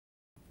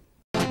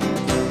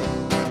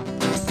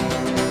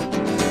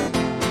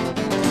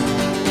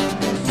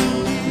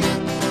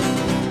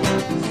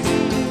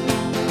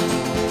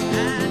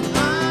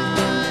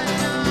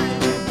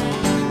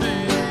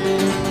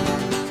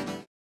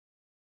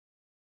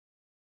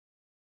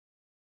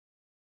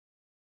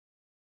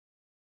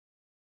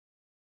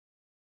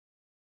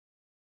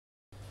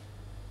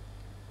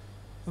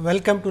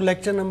Welcome to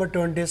lecture number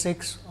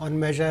 26 on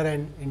measure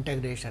and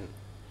integration.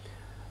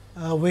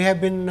 We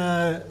have been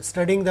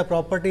studying the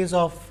properties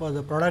of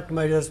the product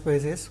measure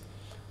spaces.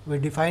 We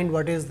defined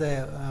what is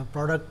the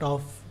product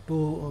of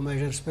two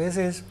measure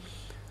spaces,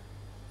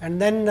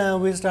 and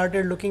then we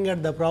started looking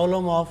at the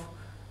problem of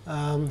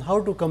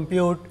how to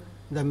compute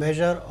the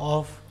measure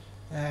of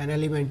an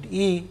element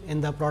E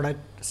in the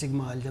product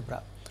sigma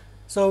algebra.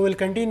 So, we will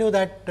continue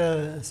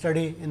that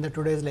study in the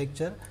today's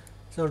lecture.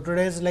 So,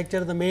 today's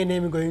lecture the main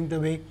aim is going to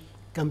be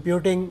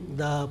computing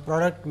the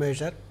product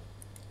measure.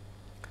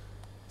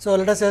 So,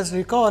 let us just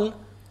recall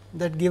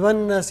that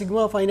given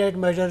sigma finite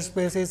measure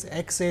spaces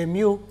x a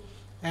mu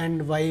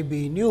and y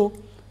b nu,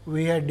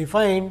 we had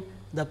defined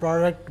the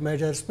product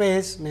measure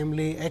space,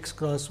 namely x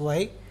cross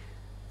y,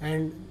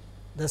 and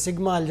the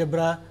sigma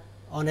algebra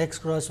on x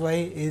cross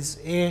y is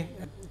A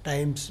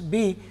times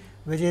B,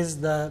 which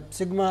is the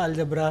sigma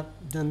algebra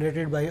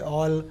generated by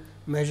all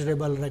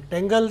measurable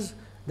rectangles,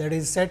 that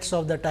is sets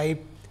of the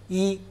type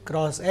E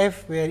cross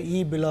F, where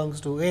E belongs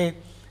to A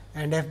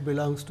and F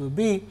belongs to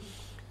B,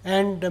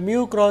 and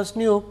mu cross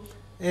nu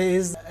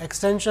is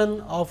extension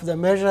of the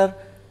measure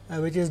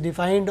which is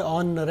defined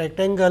on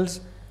rectangles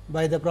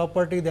by the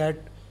property that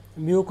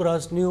mu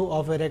cross nu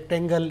of a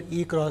rectangle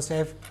E cross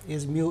F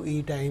is mu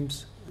E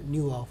times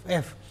nu of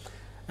F,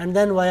 and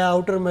then via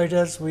outer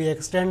measures we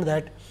extend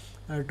that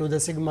to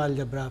the sigma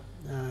algebra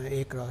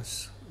A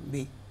cross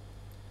B.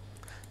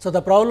 So, the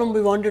problem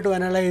we wanted to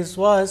analyze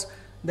was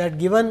that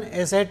given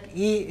a set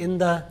E in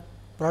the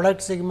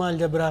product sigma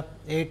algebra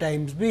A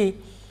times B,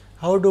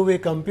 how do we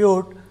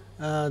compute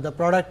the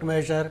product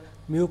measure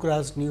mu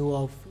cross nu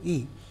of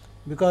E,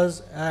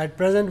 because at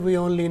present we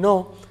only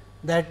know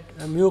that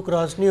mu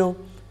cross nu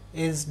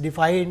is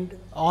defined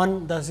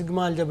on the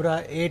sigma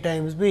algebra A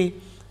times B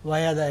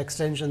via the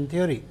extension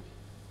theory.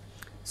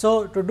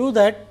 So, to do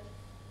that,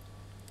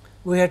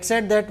 we had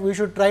said that we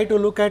should try to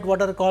look at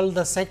what are called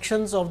the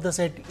sections of the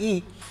set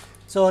E.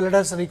 So, let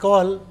us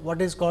recall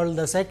what is called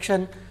the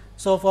section.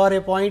 So, for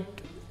a point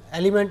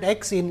element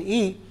x in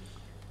E,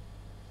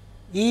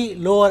 E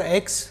lower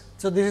x.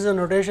 So, this is a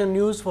notation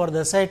used for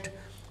the set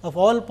of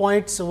all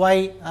points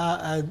y.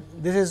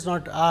 This is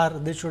not R,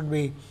 this should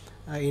be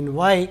in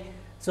y.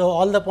 So,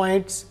 all the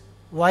points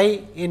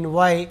y in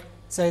y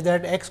such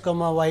that x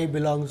comma y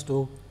belongs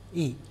to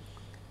E,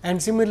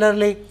 and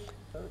similarly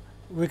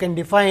we can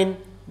define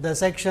the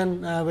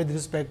section with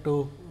respect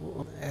to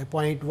a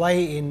point y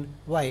in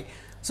y.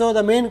 So,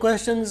 the main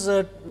questions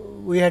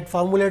we had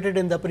formulated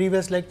in the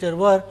previous lecture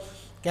were,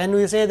 can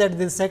we say that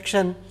this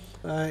section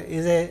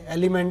is a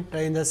element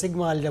in the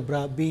sigma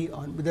algebra B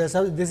on this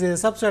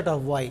is a subset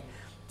of y.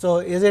 So,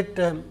 is it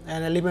an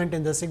element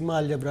in the sigma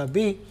algebra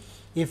B?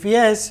 If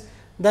yes,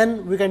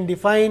 then we can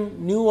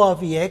define nu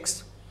of E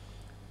x,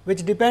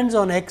 which depends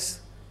on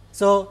x.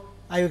 So,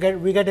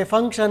 we get a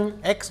function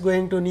x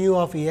going to nu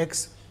of E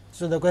x.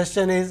 So, the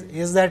question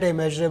is that a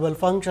measurable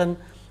function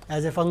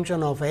as a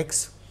function of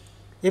x?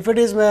 If it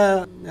is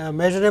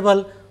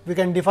measurable, we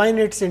can define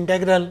its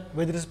integral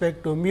with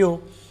respect to mu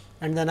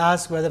and then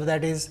ask whether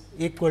that is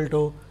equal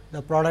to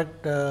the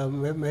product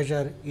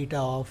measure eta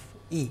of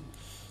E.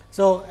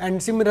 So,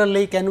 and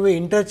similarly, can we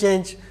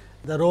interchange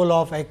the role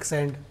of x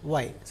and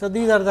y? So,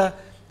 these are the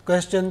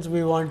questions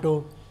we want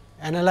to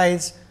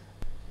analyze.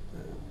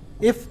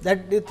 If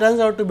that it turns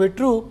out to be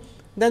true,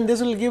 then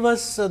this will give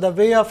us the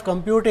way of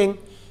computing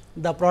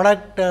the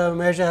product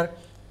measure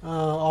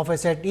of a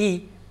set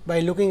E by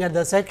looking at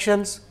the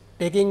sections,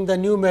 taking the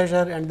new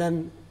measure and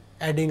then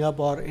adding up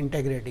or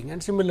integrating,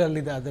 and similarly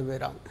the other way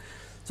around.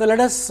 So, let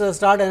us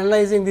start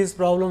analyzing these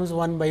problems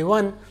one by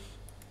one.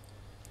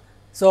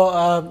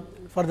 So,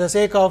 for the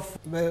sake of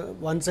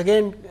once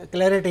again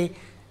clarity,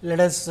 let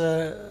us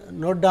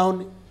note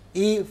down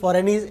E for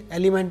any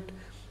element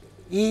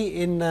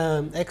E in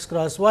x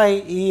cross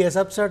y, E a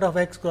subset of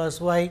x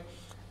cross y,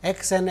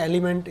 x an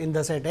element in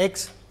the set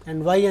x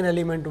and y an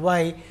element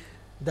y.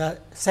 The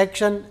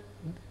section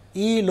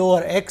E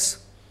lower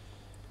x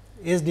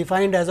is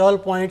defined as all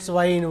points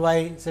y in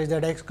y such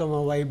that x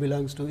comma y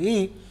belongs to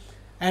E,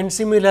 and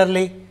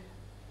similarly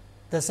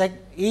the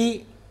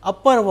E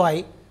upper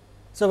y.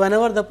 So,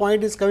 whenever the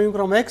point is coming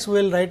from x,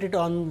 we will write it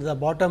on the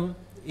bottom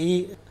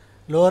E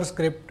lower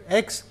script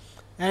x,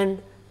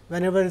 and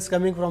whenever it is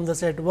coming from the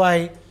set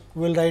y,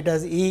 we will write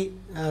as E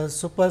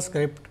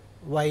superscript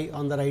y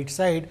on the right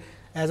side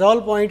as all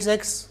points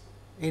x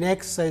in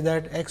x such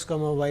that x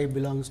comma y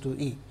belongs to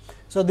E.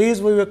 So,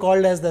 these we were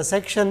called as the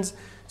sections.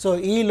 So,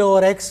 E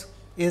lower x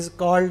is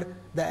called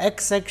the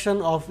x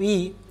section of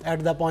E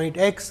at the point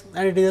x,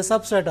 and it is a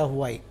subset of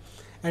y,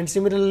 and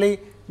similarly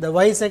the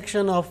y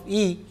section of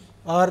E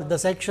or the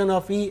section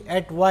of E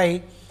at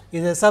y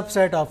is a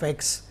subset of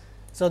x.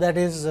 So, that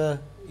is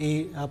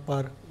E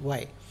upper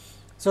y.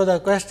 So, the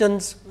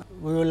questions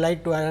we would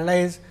like to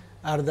analyze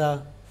are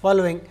the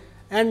following,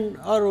 and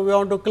or we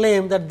want to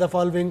claim that the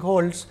following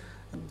holds.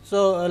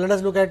 So, let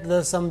us look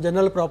at some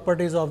general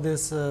properties of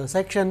these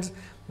sections.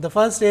 The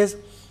first is,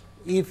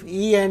 if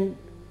E and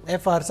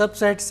F are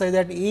subsets such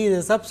that E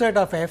is a subset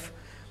of F,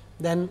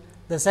 then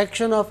the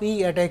section of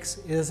E at x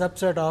is a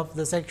subset of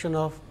the section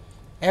of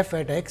f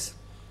at x,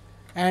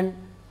 and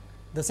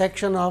the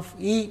section of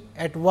E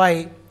at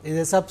y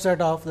is a subset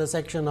of the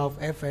section of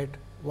f at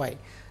y.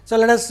 So,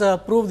 let us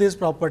prove these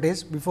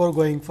properties before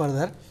going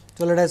further.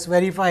 So, let us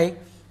verify,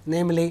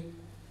 namely,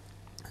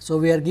 so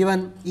we are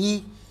given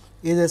E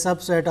is a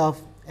subset of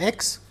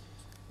x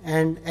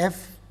and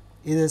f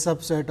is a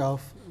subset of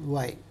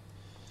y.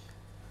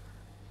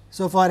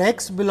 So, for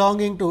x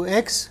belonging to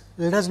x,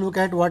 let us look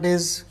at what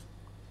is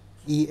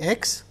E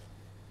x,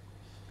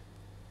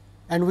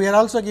 and we are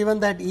also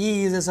given that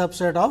E is a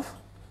subset of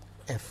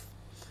f.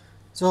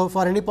 So,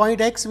 for any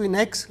point x in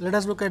x, let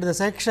us look at the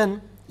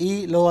section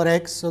E lower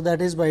x. So,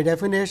 that is by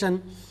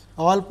definition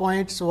all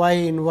points y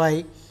in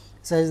y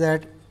such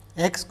that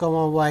x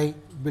comma y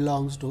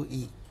belongs to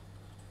E,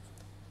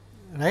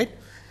 right.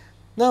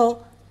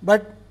 Now,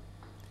 but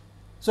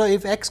so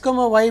if x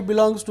comma y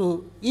belongs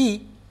to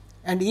E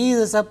and E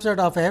is a subset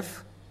of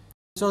f,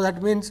 so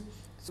that means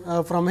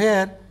from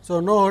here, so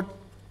note,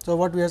 so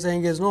what we are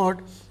saying is note,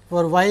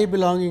 for y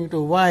belonging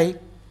to y,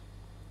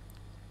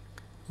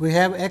 we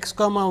have x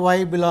comma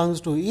y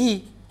belongs to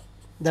E,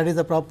 that is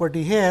the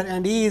property here,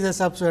 and E is a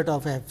subset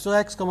of f. So,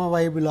 x comma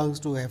y belongs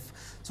to f.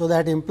 So,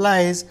 that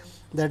implies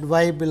that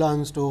y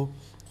belongs to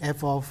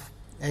f of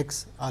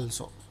x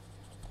also,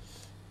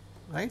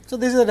 right. So,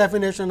 this is the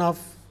definition of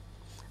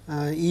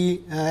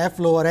f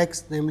lower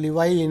x, namely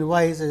y in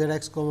y such that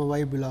x comma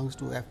y belongs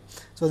to f.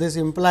 So, this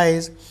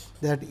implies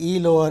that E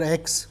lower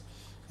x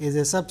is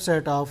a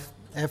subset of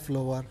f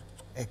lower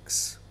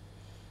x.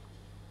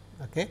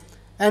 Okay.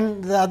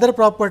 And the other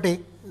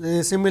property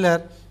is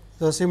similar.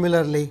 So,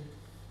 similarly,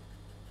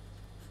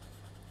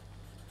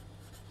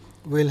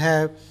 we will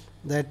have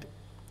that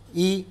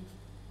E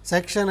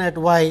section at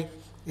y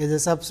is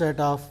a subset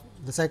of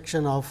the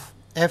section of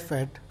f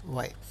at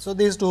y. So,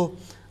 these two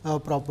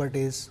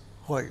properties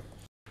hold.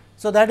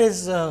 So, that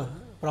is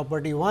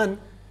property 1.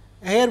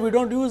 Here we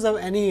do not use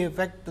any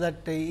effect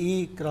that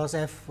E cross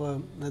f,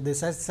 the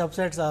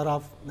subsets are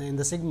of in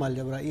the sigma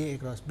algebra E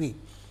across B.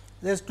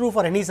 This is true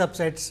for any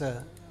subsets.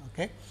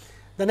 Okay.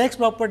 The next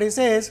property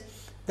says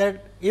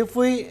that if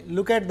we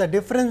look at the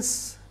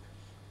difference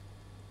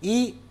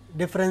E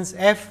difference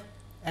f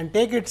and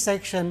take its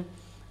section,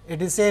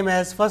 it is same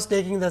as first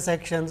taking the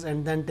sections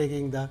and then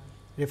taking the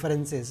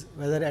differences,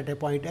 whether at a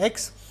point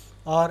x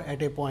or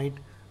at a point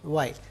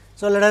y.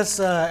 So, let us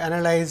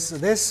analyze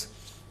this,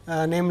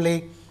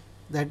 namely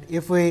that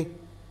if we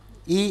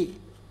E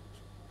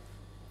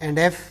and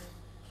f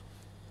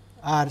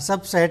are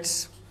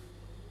subsets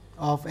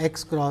of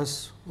x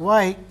cross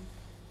y.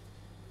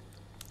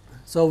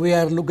 So, we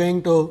are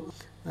going to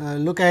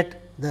look at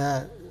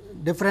the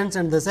difference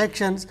and the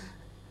sections.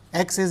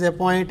 X is a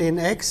point in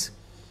x.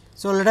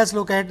 So, let us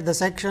look at the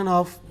section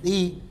of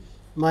E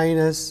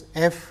minus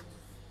f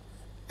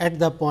at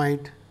the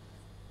point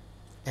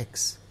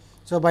x.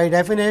 So, by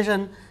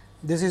definition,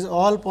 this is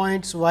all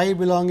points y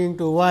belonging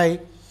to y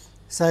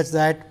such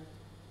that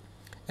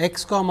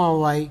x comma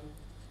y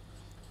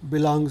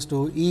belongs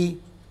to E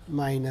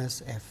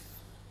minus f.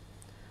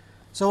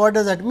 So, what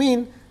does that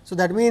mean? So,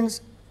 that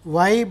means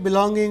y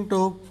belonging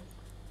to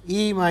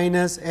E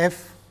minus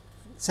f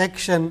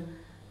section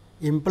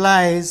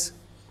implies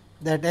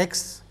that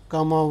x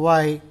comma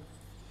y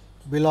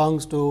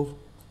belongs to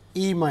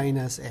E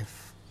minus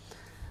f.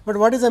 But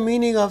what is the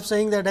meaning of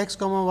saying that x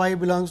comma y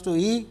belongs to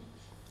E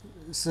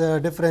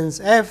difference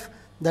f?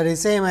 That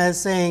is same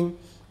as saying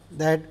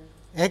that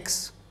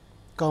x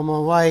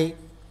comma y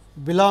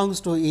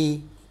belongs to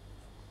E,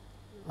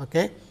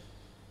 okay,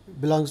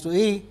 belongs to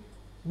E,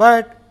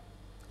 but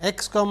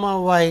x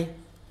comma y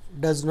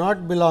does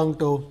not belong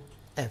to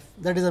f.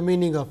 That is the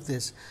meaning of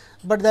this.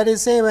 But that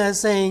is same as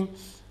saying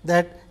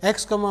that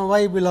x comma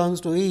y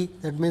belongs to E,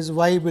 that means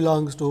y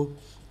belongs to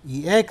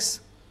E x,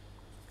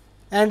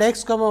 and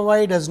x comma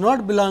y does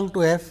not belong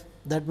to f,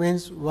 that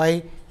means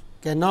y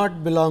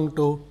cannot belong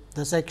to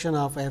the section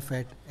of f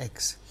at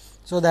x.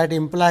 So, that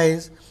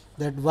implies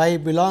that y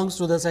belongs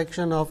to the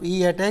section of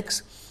E at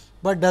x,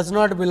 but does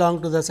not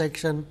belong to the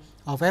section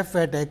of f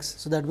at x.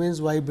 So, that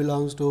means y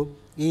belongs to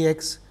E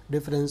x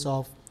difference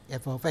of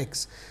f of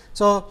x.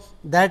 So,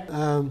 that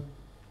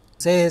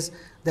says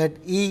that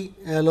E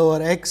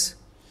lower x.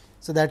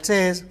 So, that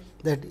says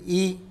that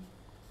E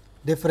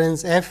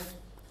difference f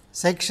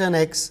section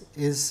x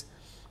is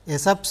a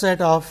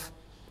subset of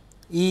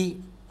E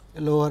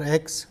lower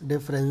x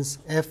difference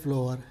f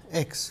lower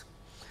x.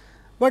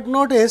 But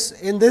notice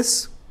in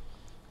this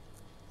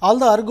all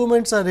the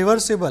arguments are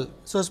reversible.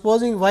 So,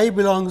 supposing y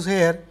belongs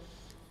here.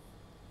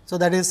 So,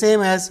 that is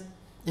same as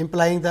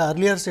implying the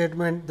earlier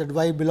statement that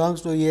y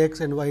belongs to E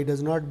x and y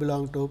does not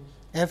belong to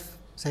f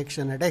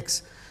section at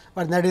x.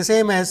 But that is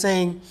same as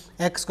saying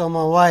x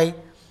comma y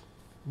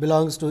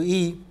belongs to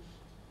E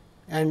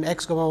and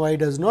x comma y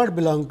does not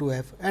belong to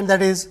f, and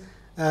that is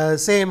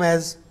same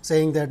as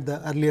saying that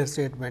the earlier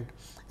statement,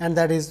 and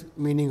that is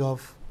meaning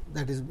of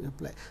that is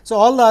applied. So,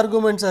 all the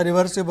arguments are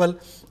reversible.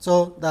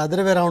 So, the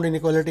other way around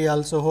inequality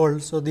also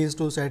holds. So, these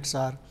two sets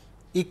are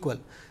equal.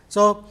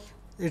 So,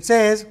 it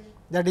says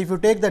that if you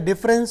take the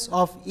difference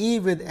of E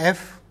with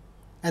f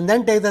and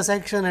then take the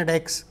section at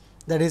x,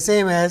 that is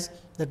same as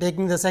the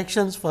taking the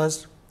sections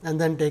first and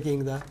then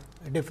taking the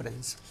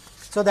difference.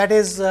 So, that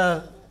is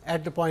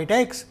at the point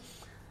x.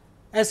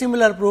 A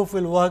similar proof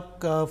will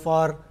work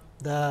for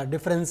the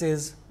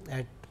differences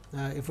at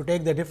if you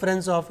take the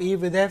difference of E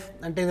with f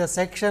and take the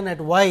section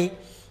at y,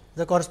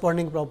 the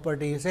corresponding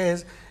property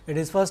says it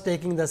is first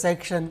taking the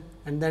section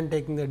and then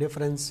taking the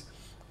difference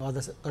or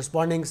the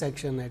corresponding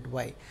section at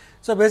y.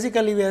 So,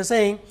 basically we are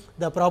saying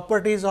the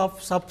properties of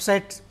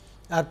subsets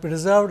are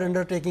preserved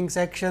under taking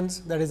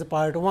sections, that is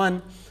part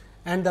 1,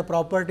 and the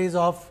properties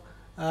of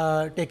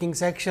taking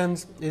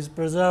sections is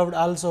preserved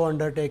also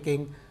under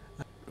taking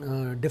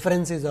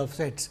differences of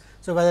sets.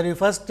 So, whether you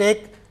first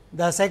take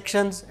the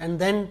sections and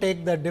then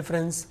take the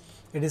difference,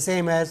 it is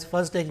same as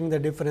first taking the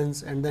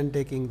difference and then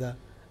taking the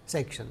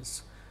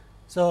sections.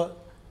 So,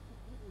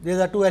 these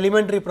are two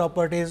elementary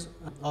properties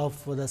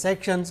of the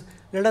sections.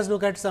 Let us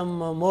look at some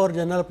more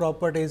general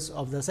properties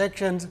of the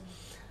sections.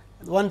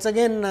 Once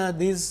again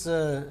these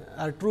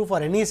are true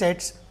for any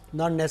sets,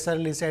 not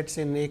necessarily sets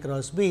in A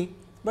cross B,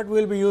 but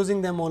we will be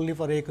using them only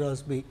for A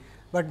cross B,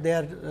 but they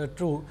are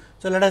true.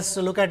 So, let us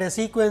look at a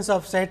sequence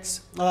of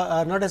sets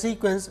not a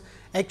sequence,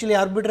 actually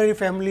arbitrary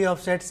family of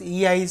sets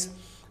E i's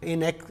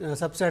in x,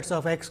 subsets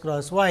of x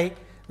cross y,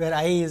 where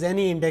I is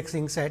any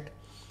indexing set.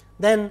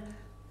 Then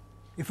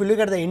if you look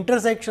at the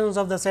intersections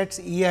of the sets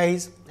E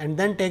i's and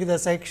then take the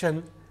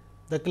section,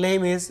 the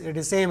claim is it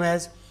is same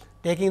as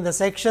taking the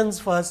sections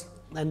first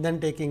and then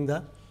taking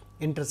the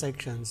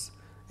intersections,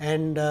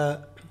 and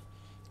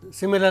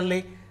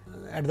similarly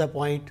at the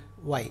point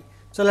y.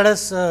 So, let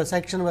us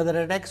section whether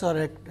at x or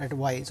at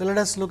y. So, let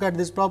us look at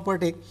this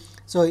property.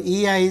 So,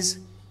 E i's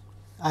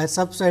are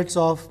subsets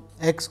of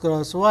x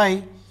cross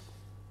y,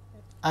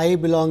 I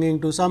belonging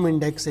to some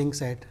indexing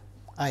set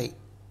I.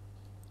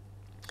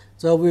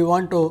 So, we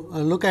want to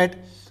look at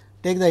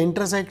take the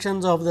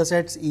intersections of the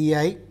sets E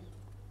I,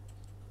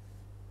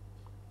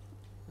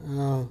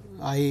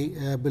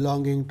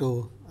 belonging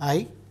to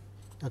I.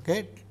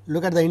 Okay.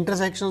 Look at the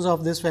intersections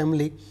of this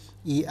family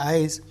E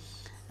i's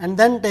and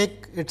then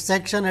take its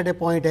section at a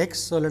point x.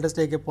 So, let us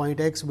take a point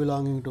x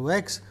belonging to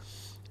x.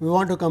 We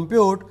want to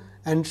compute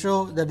and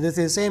show that this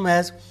is same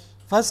as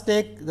first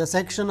take the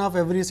section of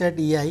every set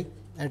E I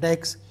at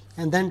x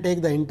and then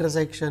take the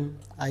intersection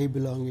I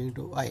belonging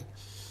to I.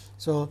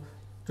 So,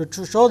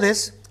 to show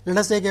this, let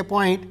us take a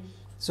point.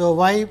 So,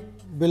 y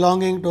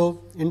belonging to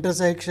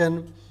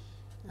intersection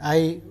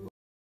I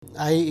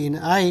in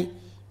I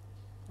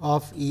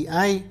of E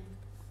I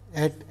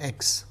at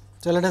x.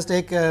 So, let us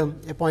take a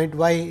point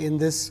y in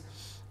this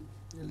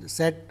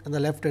set on the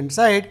left hand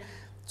side.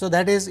 So,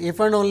 that is if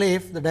and only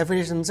if the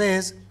definition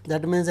says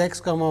that means x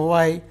comma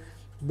y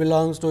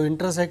belongs to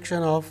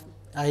intersection of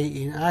I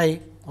in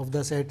I of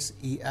the sets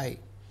E I.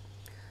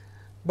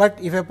 But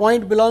if a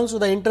point belongs to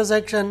the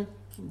intersection,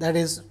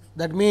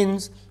 that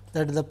means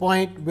that the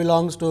point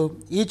belongs to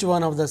each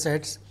one of the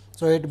sets.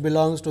 So, it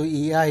belongs to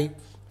E I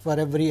for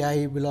every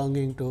I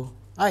belonging to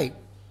I.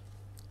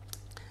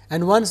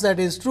 And once that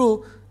is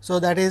true, so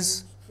that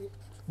is,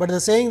 but the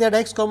saying that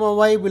x comma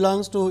y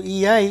belongs to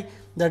E I,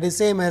 that is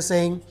same as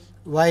saying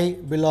y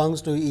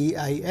belongs to E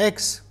I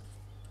x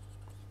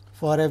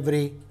for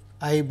every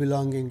I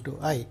belonging to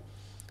I.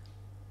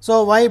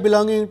 So, y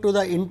belonging to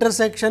the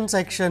intersection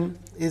section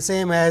is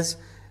same as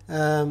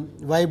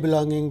y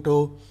belonging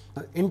to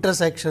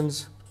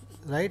intersections,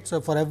 right. So,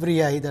 for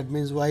every I, that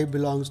means y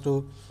belongs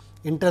to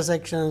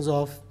intersections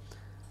of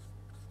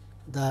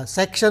the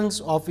sections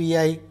of E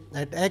I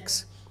at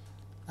x,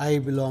 I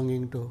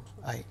belonging to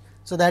I.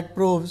 So, that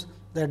proves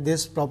that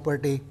this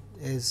property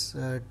is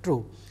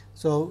true.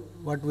 So,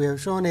 what we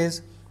have shown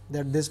is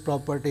that this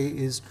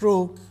property is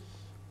true,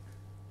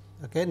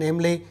 okay.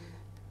 Namely,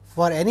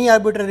 for any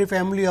arbitrary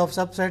family of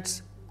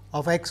subsets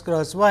of x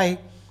cross y,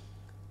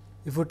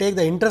 if you take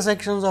the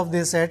intersections of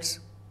these sets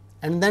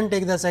and then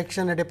take the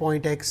section at a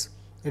point x,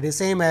 it is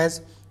same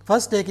as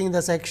first taking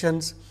the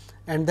sections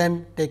and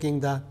then taking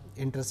the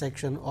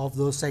intersection of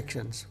those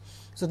sections.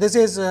 So, this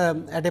is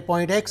at a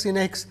point x in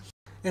x.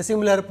 A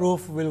similar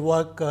proof will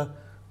work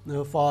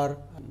for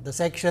the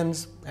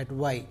sections at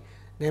y,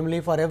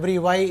 namely for every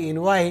y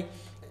in y,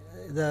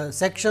 the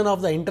section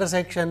of the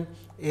intersection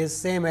is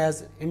same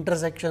as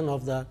intersection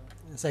of the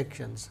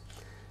sections.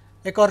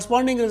 A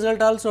corresponding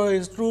result also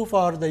is true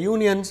for the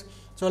unions.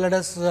 So, let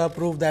us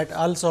prove that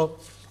also.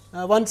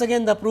 Once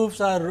again the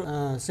proofs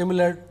are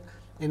similar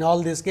in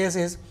all these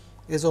cases,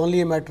 is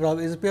only a matter of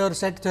is pure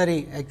set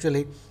theory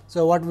actually.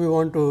 So, what we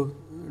want to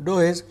do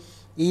is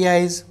E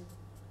i's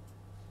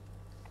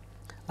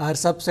are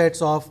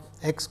subsets of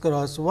x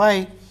cross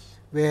y,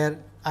 where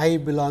I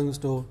belongs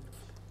to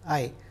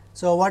I.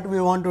 So, what we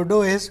want to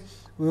do is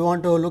we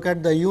want to look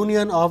at the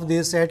union of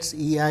these sets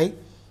E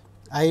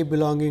I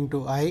belonging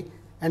to I,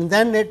 and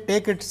then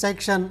take its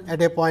section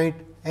at a point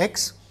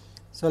x.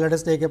 So, let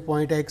us take a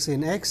point x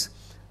in x.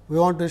 We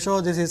want to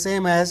show this is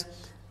same as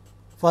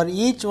for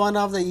each one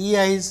of the E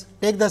i's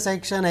take the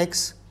section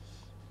x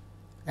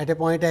at a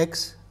point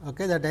x,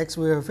 okay, that x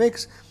we have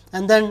fixed,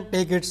 and then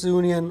take its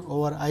union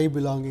over I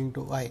belonging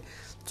to I.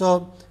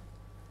 So,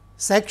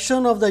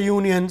 section of the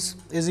unions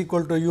is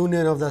equal to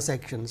union of the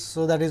sections.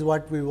 So, that is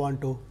what we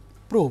want to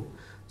prove.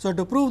 So,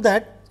 to prove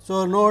that,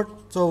 so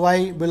note, so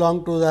y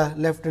belong to the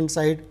left hand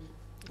side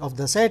of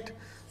the set.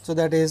 So,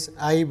 that is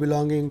I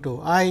belonging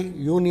to I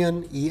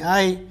union E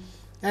I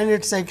and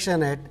its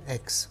section at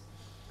x.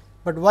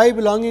 But y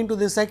belonging to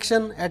this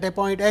section at a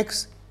point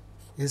x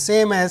is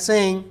same as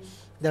saying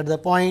that the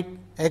point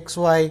x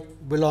y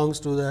belongs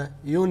to the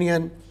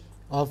union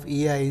of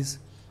E i's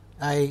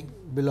I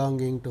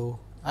belonging to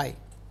I.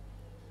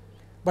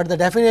 But the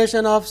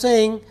definition of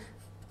saying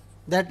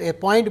that a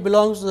point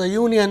belongs to the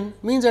union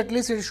means at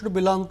least it should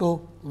belong to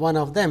one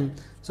of them.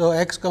 So,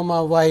 x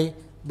comma y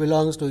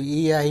belongs to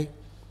E I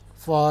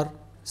for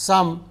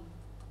some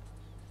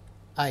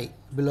I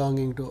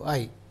belonging to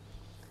I.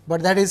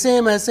 But that is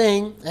same as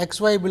saying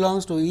x y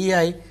belongs to E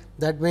I,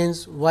 that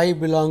means y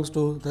belongs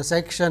to the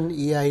section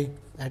E I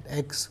at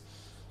x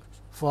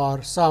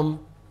for some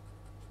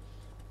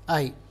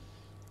I.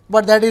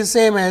 But that is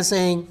same as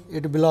saying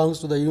it belongs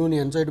to the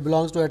union. So, it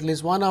belongs to at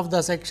least one of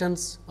the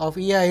sections of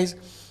E i's,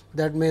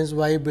 that means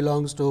y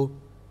belongs to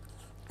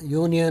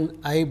union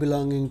I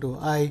belonging to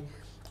I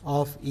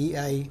of E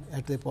I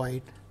at the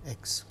point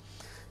x.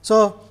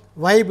 So,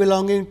 y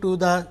belonging to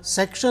the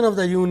section of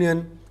the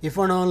union if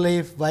and only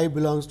if y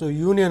belongs to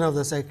union of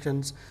the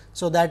sections.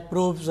 So, that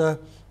proves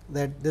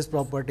that this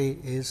property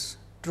is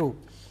true,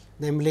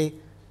 namely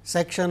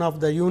section of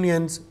the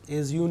unions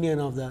is union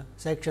of the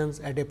sections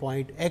at a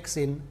point x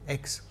in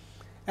x,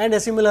 and a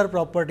similar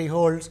property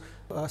holds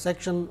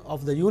section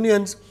of the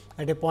unions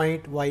at a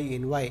point y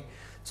in y.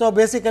 So,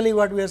 basically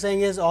what we are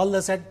saying is all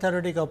the set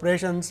theoretic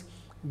operations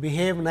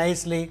behave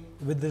nicely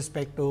with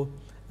respect to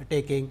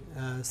taking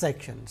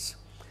sections,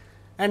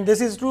 and this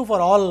is true for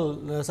all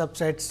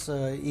subsets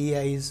E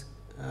i's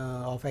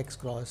of x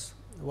cross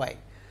y.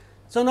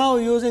 So, now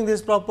using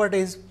these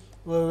properties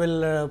we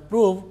will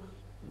prove,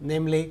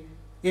 namely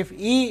if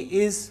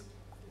E is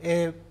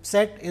a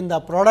set in the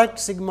product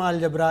sigma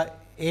algebra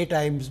A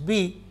times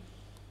B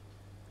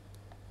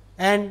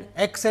and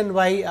x and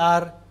y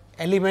are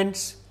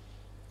elements,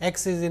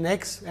 x is in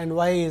x and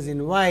y is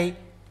in y,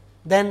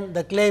 then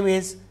the claim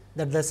is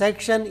that the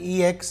section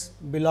E x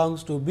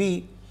belongs to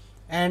B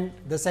and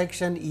the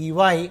section E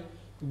y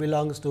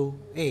belongs to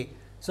A.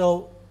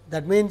 So,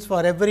 that means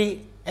for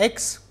every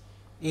x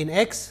in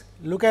x,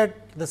 look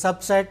at the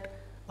subset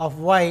of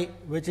y,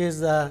 which is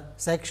the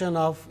section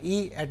of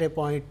E at a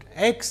point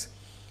x,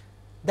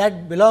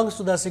 that belongs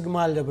to the sigma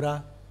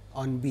algebra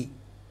on B,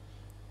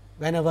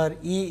 whenever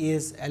E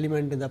is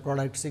element in the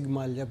product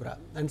sigma algebra.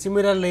 And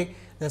similarly,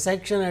 the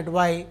section at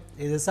y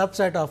is a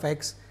subset of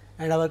x,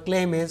 and our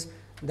claim is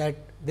that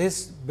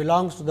this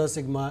belongs to the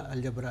sigma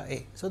algebra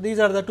A. So, these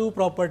are the two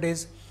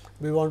properties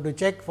we want to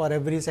check for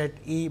every set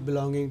E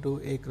belonging to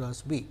A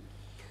cross B.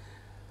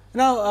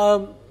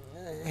 Now,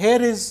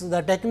 here is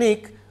the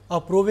technique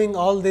of proving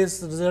all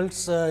these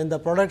results in the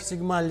product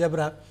sigma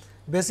algebra.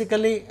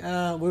 Basically,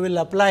 we will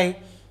apply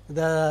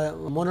the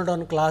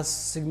monotone class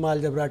sigma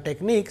algebra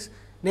techniques,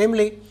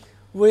 namely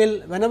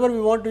whenever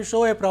we want to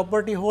show a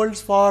property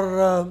holds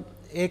for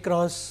A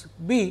cross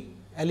B,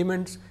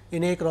 elements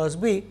in A cross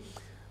B,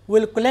 we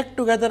will collect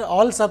together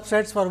all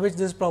subsets for which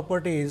this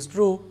property is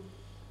true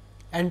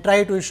and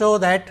try to show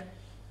that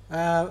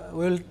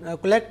we will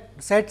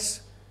collect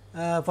sets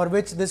for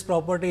which this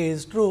property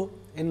is true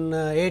in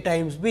A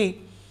times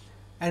B,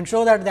 and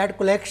show that that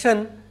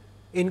collection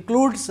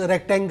includes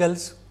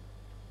rectangles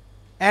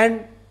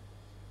and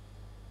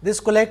this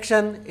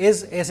collection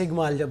is a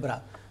sigma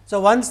algebra. So,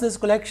 once this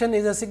collection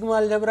is a sigma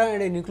algebra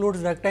and it includes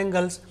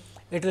rectangles,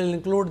 it will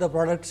include the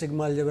product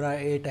sigma algebra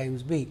A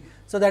times B.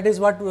 So, that is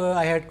what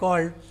I had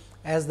called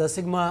as the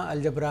sigma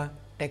algebra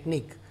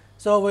technique.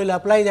 So, we will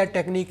apply that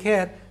technique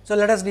here. So,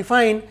 let us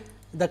define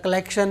the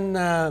collection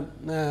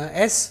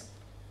S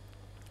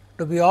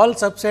to be all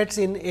subsets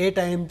in A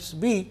times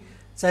B,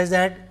 such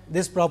that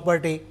this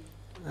property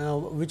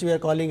which we are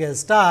calling as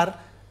star.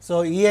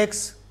 So, E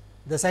x,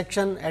 the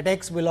section at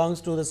x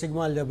belongs to the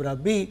sigma algebra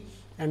B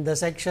and the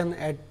section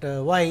at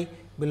y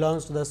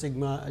belongs to the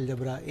sigma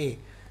algebra A.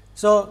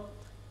 So,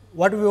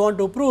 what we want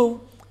to prove?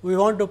 We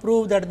want to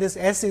prove that this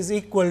S is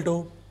equal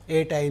to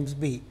A times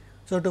B.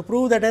 So, to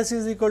prove that S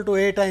is equal to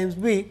A times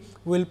B,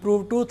 we will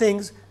prove two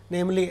things,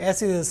 namely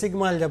S is a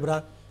sigma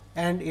algebra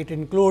and it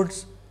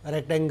includes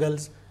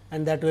rectangles,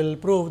 and that will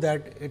prove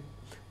that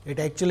it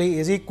actually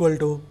is equal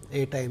to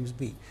A times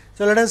B.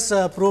 So, let us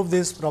prove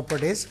these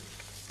properties.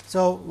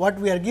 So, what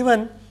we are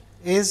given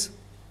is,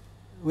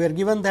 we are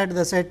given that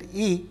the set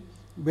E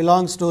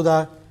belongs to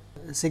the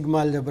sigma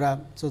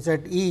algebra. So,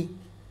 set E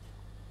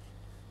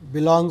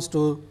belongs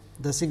to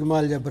the sigma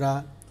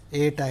algebra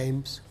A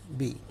times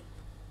B.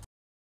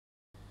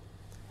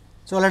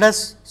 So, let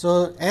us,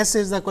 so S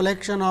is the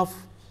collection of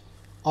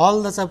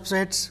all the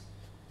subsets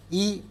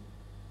E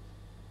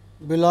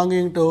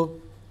belonging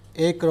to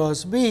A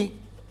cross B,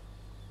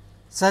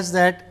 such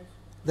that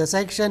the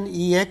section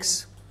E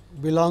x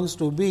belongs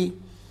to B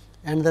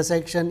and the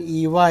section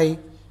E y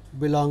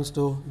belongs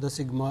to the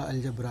sigma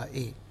algebra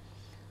A.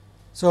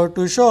 So,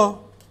 to show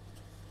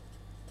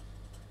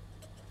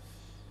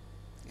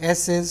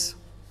S is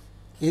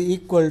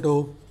equal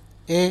to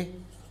A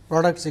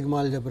product sigma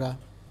algebra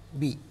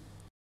B.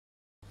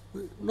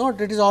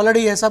 Note it is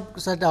already a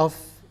subset of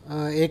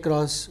A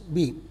cross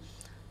B.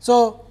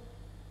 So,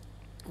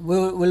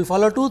 we will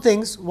follow two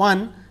things.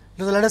 One,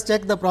 let us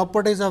check the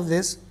properties of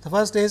this. The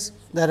first is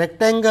the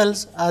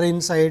rectangles are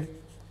inside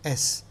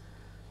S.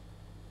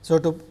 So,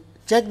 to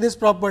check this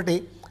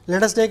property,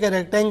 let us take a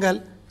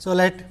rectangle. So,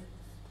 let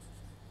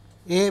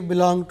A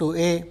belong to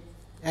A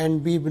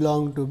and B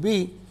belong to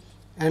B,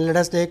 and let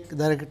us take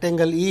the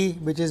rectangle E,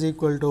 which is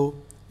equal to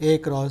A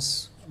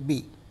cross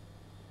B.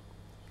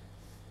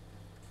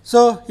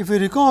 So, if you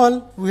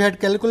recall, we had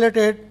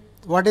calculated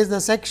what is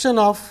the section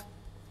of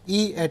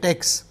E at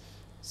x.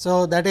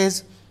 So, that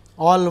is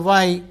all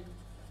y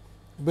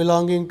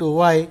belonging to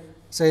y,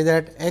 say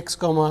that x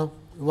comma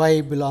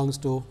y belongs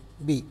to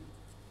B,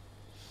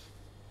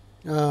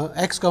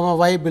 x comma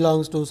y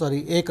belongs to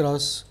A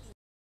cross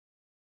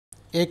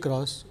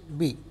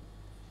B.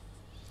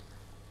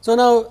 So,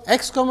 now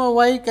x comma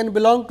y can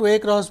belong to A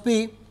cross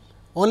B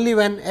only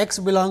when x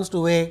belongs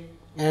to A,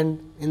 and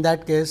in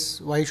that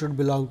case y should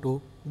belong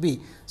to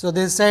B. So,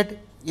 this set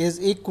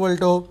is equal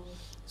to,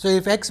 so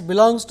if x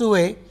belongs to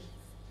A,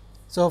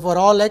 so for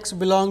all x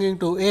belonging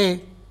to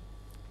A,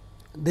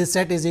 this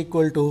set is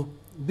equal to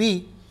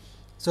B.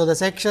 So, the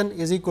section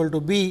is equal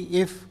to B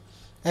if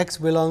x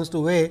belongs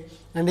to A,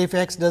 and if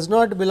x does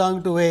not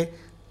belong to A,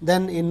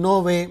 then in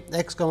no way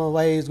x comma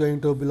y is going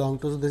to belong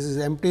to. So, this is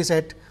empty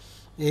set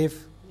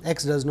if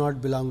x does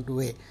not belong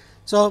to A.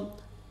 So,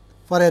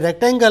 for a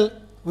rectangle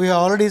we have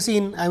already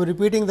seen, I am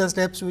repeating the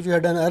steps which we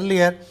had done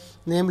earlier,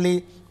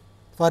 namely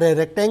for a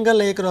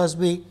rectangle A cross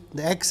B,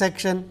 the x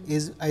section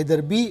is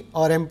either B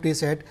or empty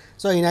set.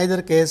 So, in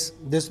either case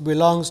this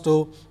belongs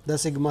to the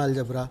sigma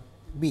algebra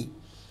B.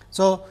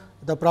 So,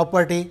 the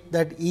property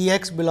that E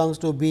x belongs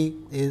to B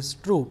is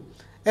true.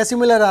 A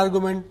similar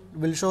argument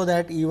will show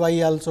that E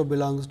y also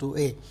belongs to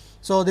A.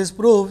 So, this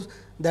proves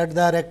that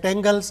the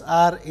rectangles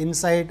are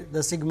inside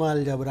the sigma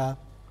algebra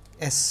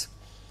S.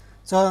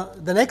 So,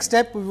 the next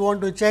step we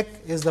want to check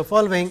is the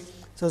following.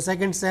 So,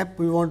 second step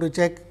we want to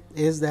check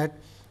is that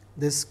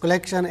this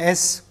collection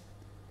S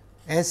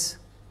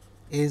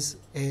is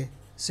a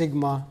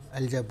sigma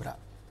algebra.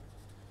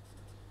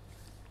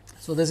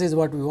 So, this is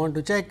what we want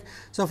to check.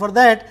 So, for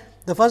that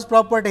the first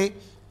property,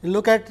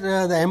 look at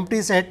the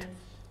empty set,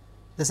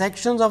 the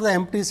sections of the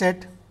empty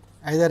set,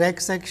 either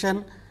x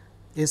section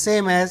is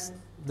same as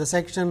the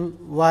section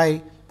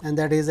y, and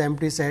that is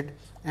empty set,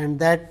 and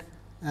that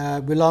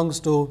belongs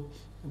to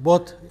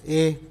both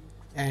A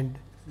and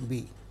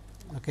B.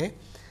 Okay.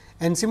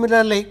 And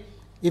similarly,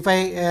 if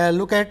I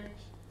look at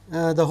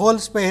the whole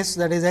space,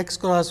 that is x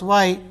cross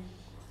y,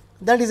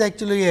 that is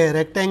actually a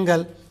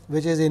rectangle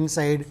which is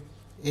inside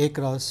A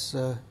cross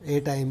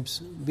A times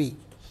B.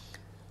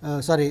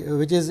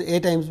 Which is A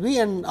times B,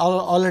 and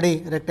already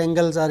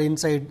rectangles are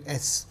inside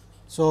S.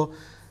 So,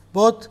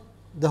 both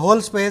the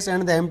whole space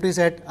and the empty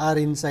set are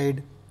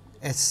inside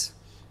S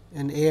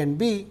and A and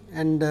B,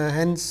 and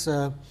hence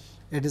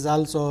it is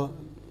also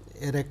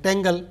a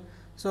rectangle.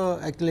 So,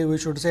 actually we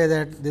should say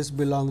that this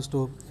belongs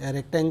to a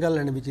rectangle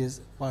and which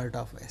is part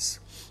of S.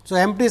 So,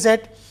 empty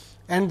set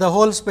and the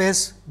whole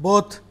space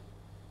both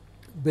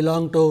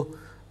belong to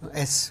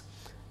S.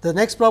 The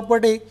next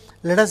property,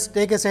 let us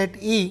take a set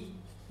E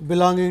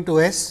belonging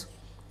to S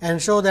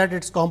and show that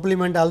its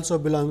complement also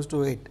belongs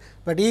to it.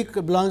 But E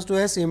belongs to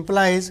S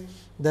implies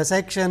the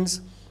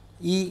sections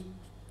E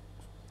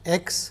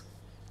x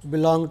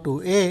belong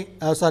to A,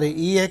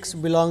 E x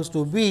belongs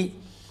to B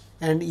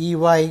and E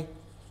y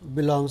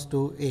belongs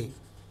to A,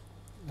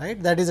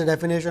 right. That is the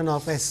definition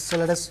of S. So,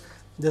 let us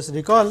just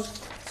recall.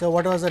 So,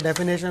 what was the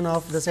definition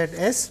of the set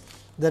S?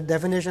 The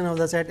definition of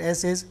the set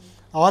S is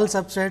all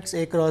subsets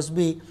A cross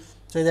B,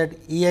 so that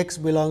E x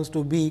belongs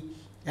to B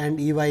and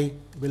E y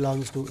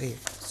belongs to A.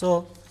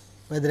 So,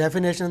 by the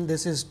definition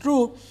this is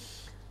true,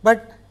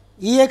 but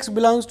E x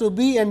belongs to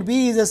B and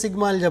B is a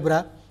sigma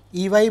algebra,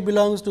 E y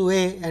belongs to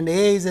A and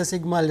A is a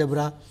sigma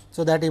algebra.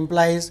 So, that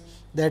implies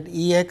that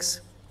E x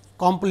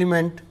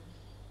complement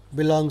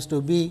belongs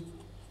to B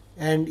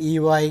and E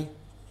y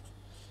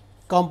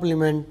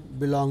complement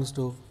belongs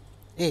to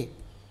A,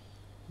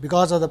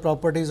 because of the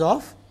properties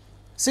of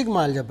sigma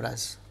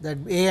algebras, that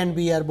A and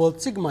B are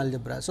both sigma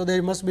algebras. So,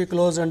 they must be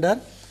closed under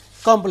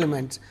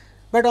complements.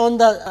 But on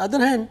the other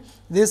hand,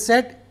 this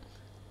set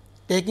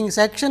taking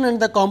section and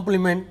the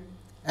complement,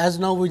 as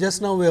now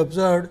we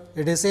observed,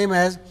 it is same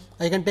as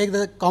I can take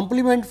the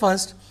complement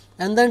first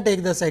and then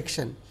take the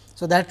section.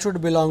 So, that should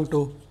belong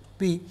to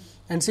P,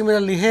 and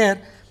similarly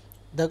here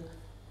the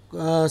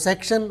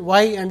section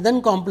y and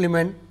then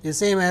complement is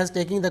same as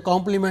taking the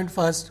complement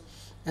first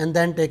and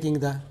then taking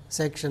the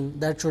section,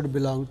 that should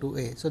belong to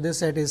A. So, this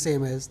set is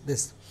same as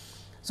this.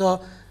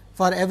 So,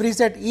 for every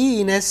set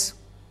E in S,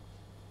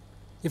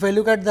 if I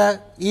look at the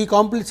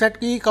set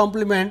E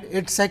complement,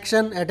 its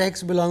section at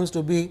x belongs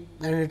to B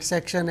and its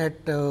section at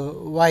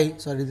y,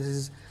 this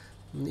is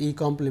E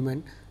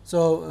complement.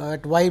 So,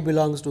 at y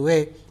belongs to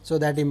A. So,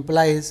 that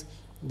implies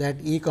that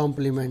E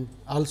complement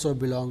also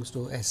belongs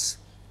to S.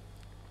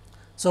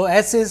 So,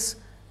 S is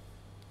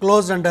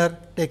closed under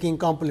taking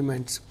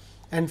complements,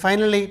 and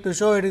finally, to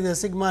show it is a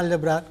sigma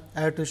algebra,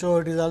 I have to show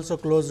it is also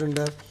closed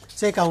under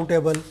say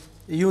countable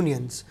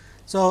unions.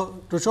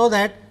 So, to show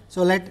that,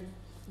 so let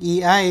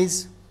E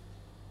i's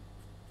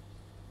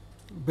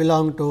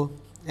belong to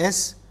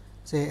S,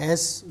 say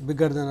S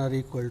bigger than or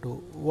equal to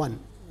 1.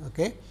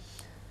 Okay.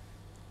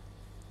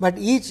 But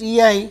each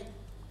E I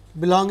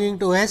belonging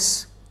to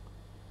S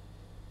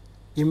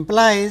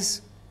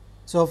implies,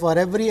 so for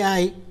every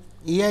I,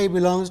 E I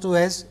belongs to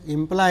S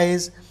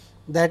implies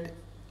that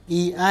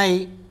E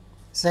I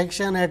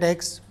section at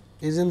X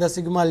is in the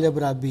sigma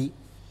algebra B,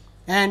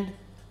 and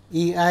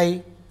E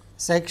I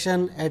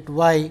section at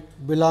Y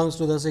belongs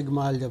to the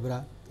sigma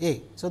algebra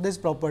A. So, this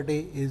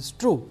property is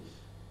true.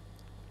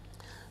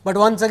 But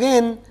once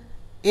again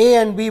A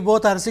and B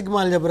both are sigma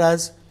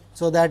algebras.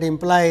 So, that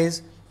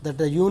implies that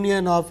the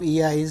union of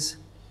E i's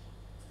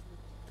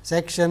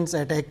sections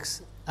at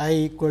X I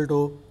equal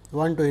to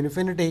 1 to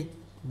infinity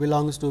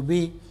belongs to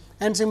B,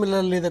 and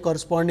similarly the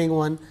corresponding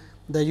one,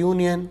 the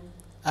union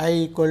I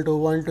equal to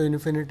 1 to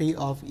infinity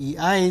of E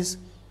i's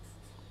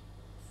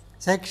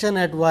section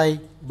at Y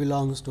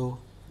belongs to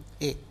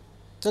A.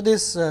 So,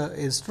 this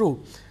is true,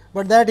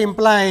 but that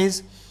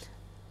implies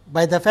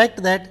by the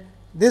fact that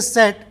this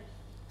set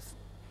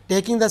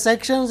taking the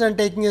sections and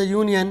taking a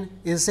union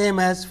is same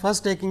as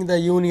first taking the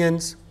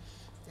unions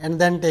and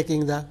then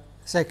taking the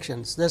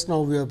sections. Just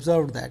now we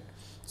observed that.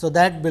 So,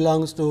 that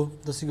belongs to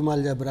the sigma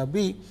algebra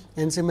B,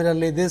 and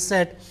similarly this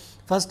set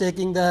first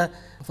taking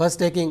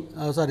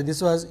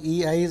this was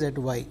E i's at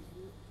Y,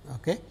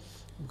 okay,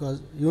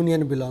 because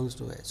union belongs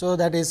to A. So,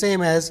 that is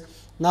same as,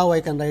 now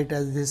I can write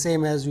as the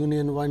same as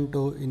union 1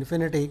 to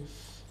infinity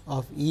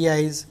of E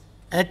i's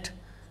at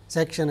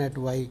section at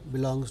Y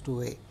belongs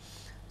to A.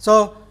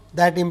 So,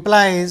 that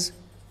implies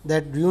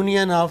that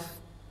union of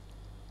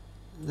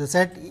the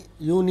set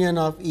union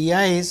of E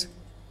i's,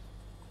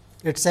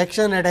 its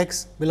section at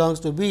X belongs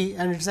to B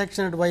and its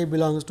section at Y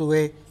belongs to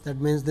A.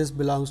 That means, this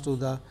belongs to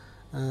the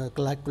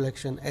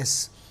collection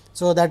S.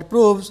 So, that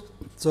proves,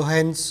 so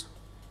hence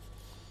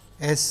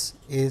S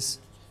is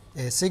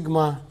a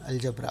sigma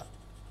algebra.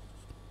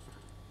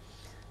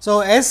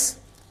 So, S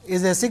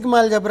is a sigma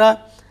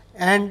algebra,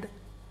 and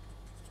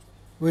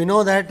we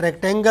know that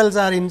rectangles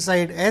are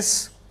inside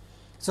S.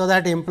 So,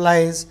 that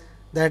implies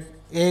that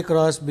A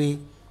cross B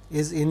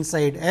is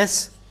inside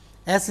S.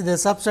 S is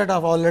a subset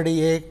of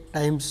already A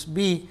times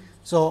B.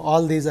 So,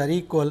 all these are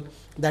equal.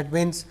 That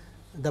means,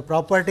 the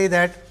property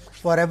that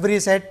for every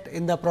set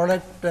in the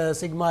product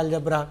sigma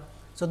algebra.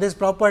 So, this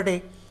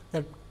property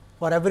that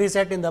for every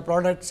set in the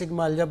product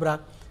sigma algebra,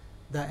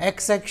 the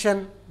X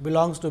section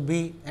belongs to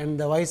B and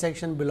the Y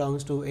section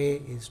belongs to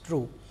A is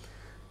true.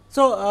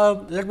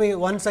 So, let me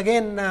once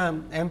again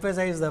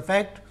emphasize the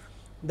fact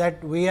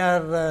that we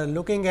are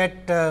looking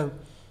at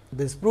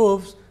these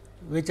proofs,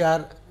 which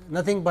are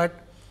nothing but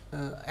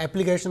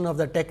application of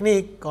the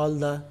technique called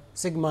the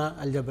sigma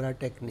algebra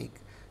technique.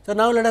 So,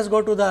 now let us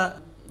go to the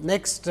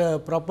next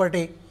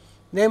property,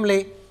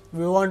 namely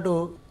we want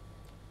to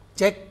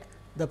check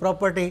the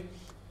property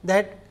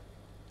that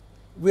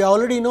we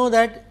already know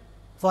that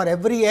for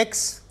every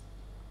x,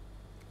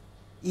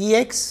 E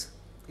x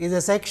is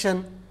a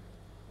section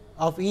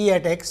of E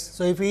at x.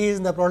 So, if E is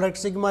in the product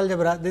sigma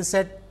algebra, this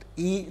set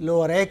E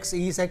lower x,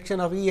 E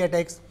section of E at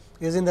x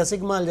is in the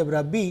sigma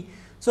algebra B.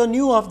 So,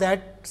 nu of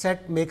that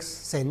set makes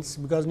sense,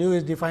 because nu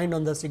is defined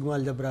on the sigma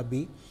algebra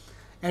B,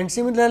 and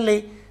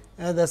similarly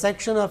the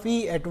section of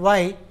E at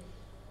y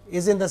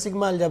is in the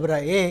sigma algebra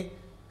A.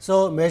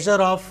 So,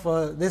 measure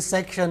of this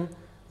section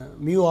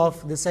mu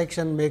of this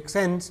section makes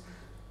sense,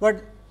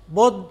 but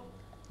both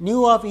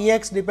nu of E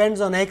x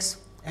depends on x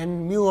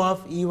and mu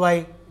of E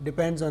y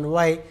depends on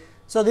y.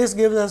 So, this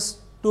gives us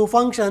two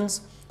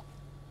functions,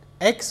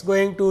 x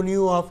going to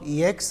nu of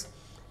E x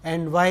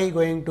and y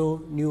going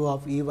to nu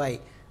of E y.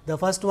 The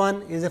first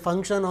one is a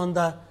function on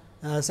the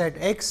set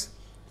x,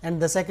 and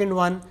the second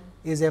one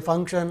is a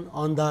function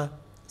on the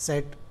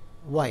set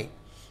y.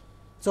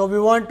 So, we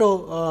want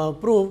to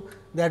prove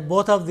that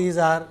both of these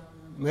are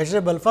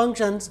measurable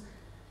functions,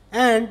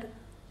 and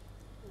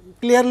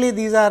clearly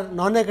these are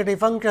non-negative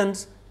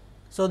functions.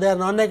 So, they are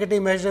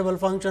non-negative measurable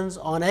functions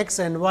on x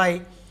and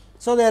y.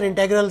 So, their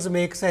integrals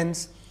make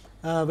sense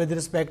with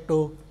respect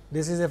to,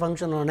 this is a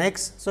function on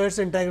x. So, its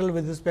integral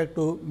with respect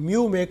to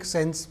mu makes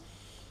sense,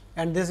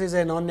 and this is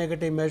a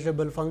non-negative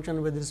measurable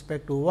function with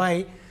respect to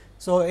y.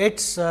 So,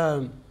 its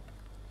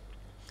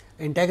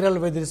integral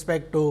with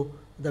respect to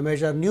the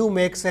measure nu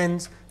makes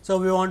sense. So,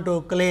 we want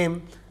to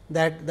claim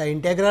that the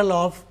integral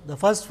of the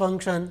first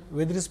function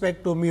with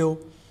respect to mu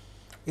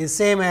is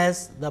same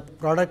as the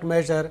product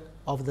measure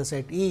of the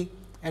set E,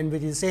 and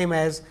which is same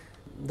as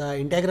the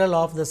integral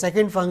of the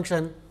second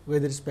function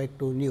with respect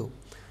to nu.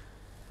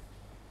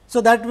 So,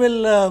 that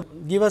will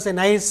give us a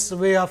nice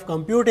way of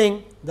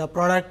computing the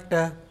product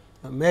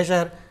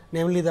measure,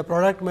 namely the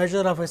product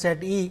measure of a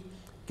set E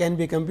can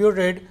be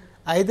computed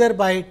either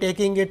by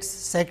taking its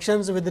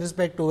sections with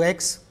respect to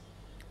x,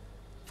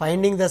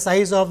 finding the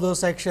size of those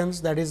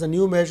sections, that is a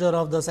new measure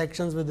of the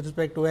sections with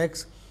respect to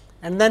x,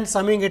 and then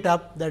summing it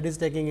up, that is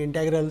taking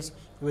integrals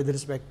with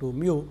respect to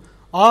mu,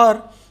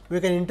 or we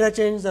can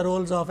interchange the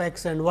roles of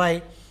x and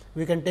y.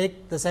 We can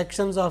take the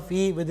sections of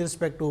E with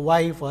respect to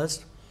y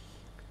first,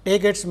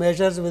 take its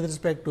measures with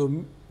respect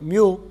to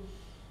mu,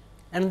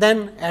 and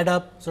then add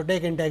up. So,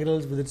 take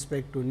integrals with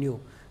respect to nu.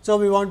 So,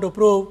 we want to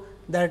prove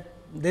that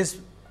this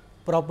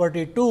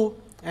property 2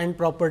 and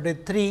property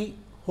 3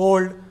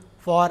 hold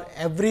for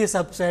every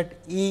subset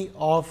E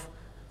of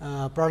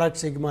product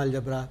sigma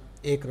algebra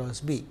A cross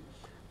B.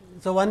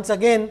 So, once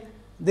again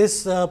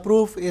this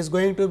proof is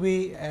going to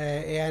be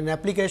an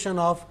application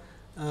of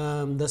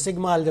the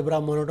sigma algebra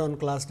monotone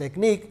class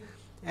technique,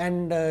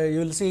 and you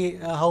will see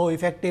how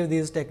effective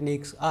these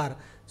techniques are.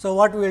 So,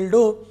 what we will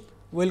do?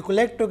 We will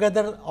collect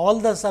together all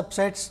the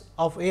subsets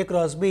of A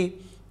cross B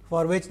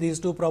for which these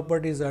two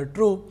properties are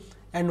true,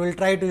 and we will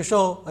try to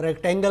show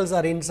rectangles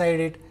are inside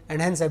it,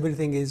 and hence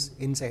everything is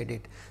inside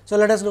it. So,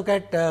 let us look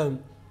at the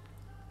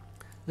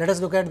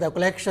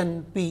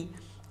collection P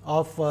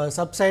of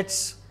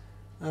subsets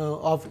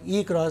of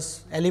E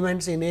cross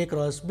elements in A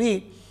cross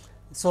B,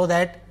 so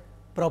that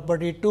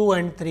property 2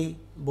 and 3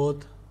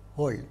 both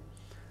hold.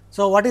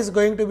 So, what is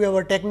going to be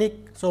our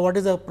technique? So, what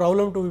is the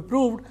problem to be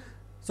proved?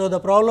 So, the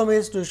problem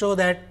is to show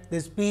that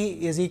this P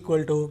is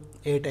equal to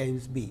A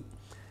times B.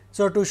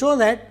 So, to show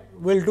that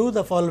we will do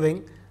the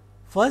following.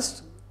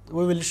 First,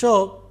 we will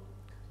show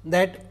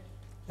that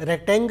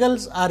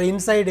rectangles are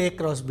inside A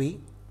cross B.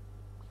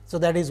 So,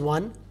 that is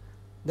one,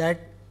 that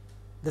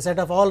the set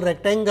of all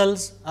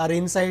rectangles are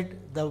inside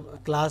the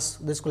class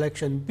this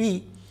collection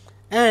P,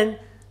 and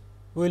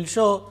we will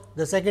show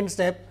the second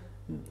step,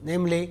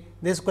 namely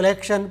this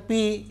collection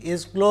P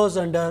is closed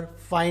under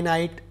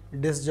finite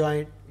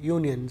disjoint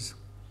unions.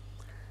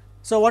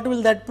 So, what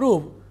will that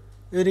prove?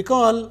 You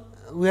recall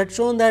we had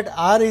shown that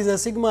R is a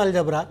sigma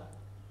algebra,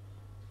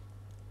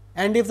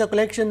 and if the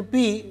collection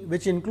P,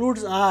 which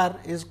includes R,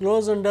 is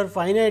closed under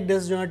finite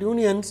disjoint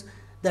unions,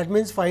 that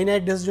means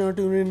finite disjoint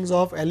unions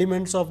of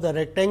elements of the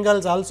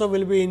rectangles also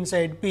will be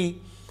inside P,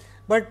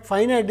 but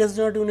finite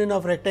disjoint union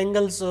of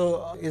rectangles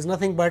is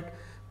nothing but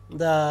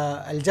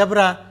the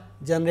algebra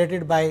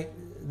generated by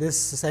this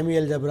semi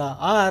algebra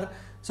R.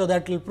 So,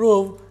 that will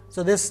prove.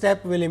 So, this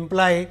step will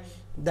imply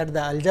that the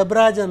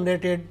algebra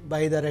generated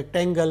by the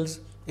rectangles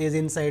is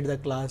inside the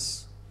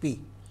class P.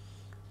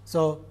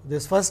 So,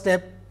 this first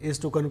step is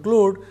to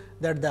conclude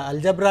that the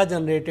algebra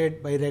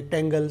generated by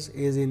rectangles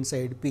is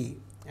inside P,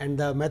 and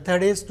the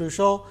method is to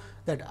show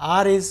that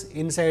R is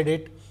inside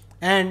it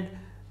and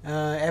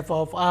f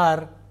of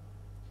R.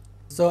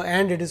 So,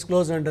 and it is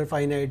closed under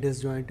finite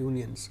disjoint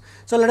unions.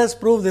 So, let us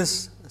prove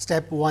this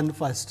step 1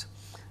 first.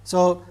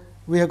 So,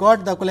 we have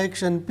got the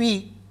collection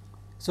P.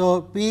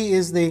 So, P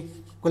is the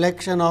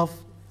collection of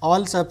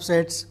all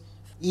subsets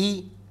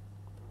E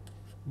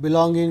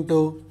belonging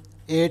to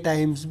A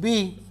times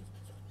B,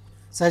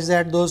 such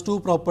that those two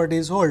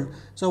properties hold.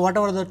 So, what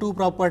are the two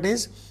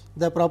properties?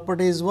 The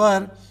properties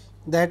were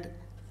that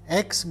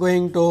x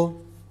going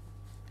to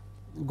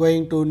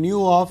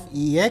nu of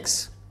E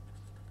x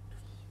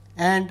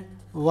and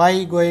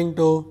y going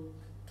to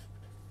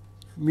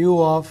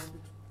mu of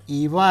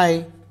E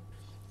y.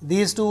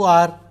 These two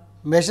are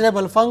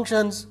measurable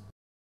functions,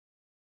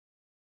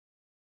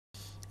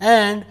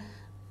 and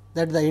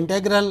that the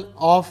integral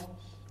of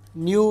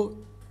nu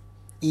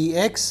E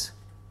x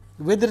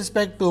with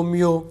respect to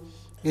mu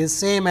is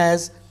same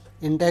as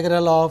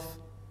integral of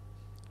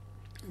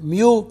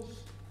mu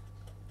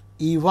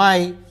E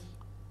y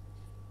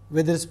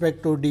with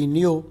respect to d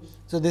nu.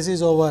 So, this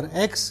is over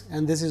x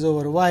and this is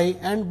over y,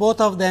 and both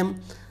of them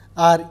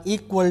are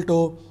equal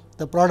to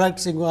the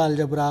product sigma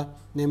algebra,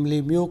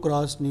 namely mu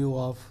cross nu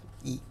of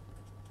E.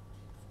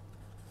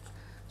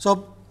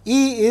 So,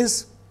 E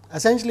is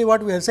essentially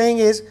what we are saying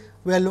is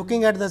we are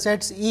looking at the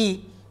sets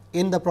E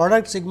in the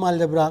product sigma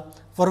algebra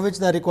for which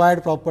the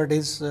required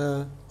properties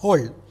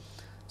hold.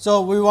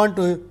 So, we want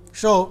to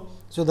show.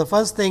 So, the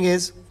first thing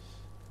is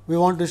we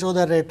want to show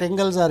that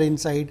rectangles are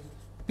inside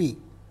P.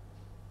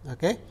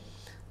 Okay.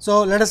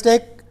 So, let us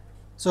take.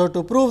 So,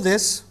 to prove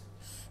this,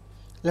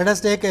 let us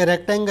take a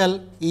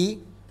rectangle E.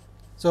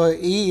 So,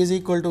 E is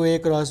equal to A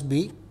cross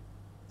B,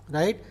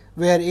 right,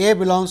 where A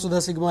belongs to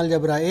the sigma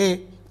algebra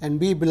A and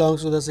B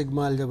belongs to the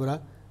sigma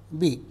algebra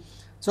B.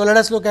 So, let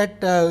us look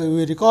at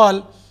we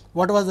recall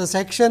what was the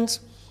sections.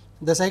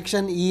 The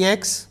section E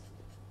x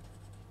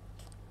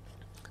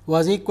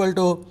was equal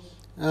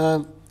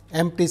to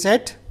empty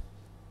set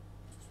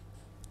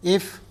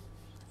if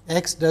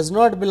x does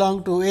not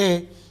belong to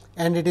A,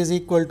 and it is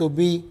equal to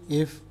B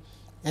if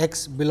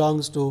x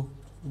belongs to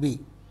B.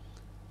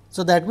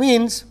 So, that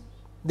means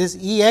this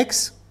E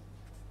x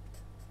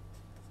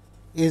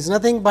is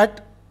nothing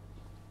but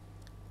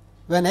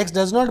when x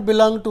does not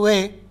belong to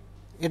A,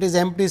 it is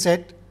empty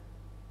set.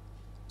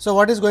 So,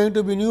 what is going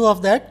to be nu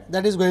of that?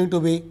 That is going to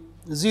be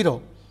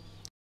 0.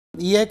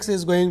 E x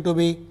is going to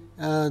be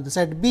the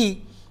set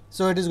B.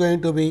 So, it is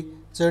going to be,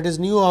 so it is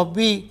nu of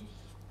B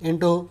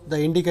into the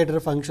indicator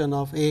function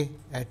of A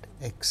at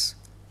x.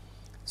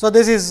 So,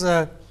 this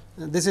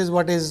is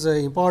what is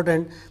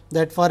important,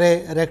 that for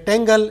a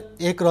rectangle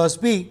A cross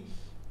B,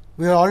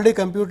 we have already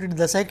computed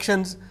the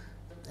sections.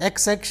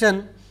 X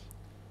section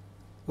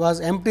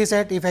was empty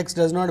set if x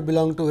does not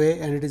belong to A,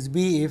 and it is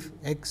B if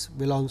x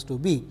belongs to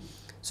B.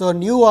 So,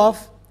 nu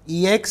of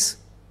E x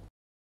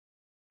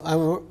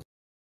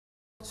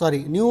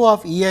nu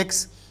of E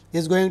x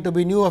is going to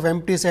be nu of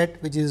empty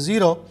set, which is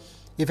 0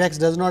 if x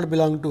does not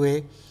belong to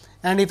A,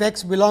 and if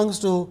x belongs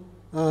to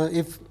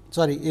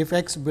if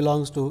x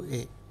belongs to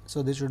A.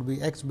 So, this should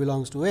be x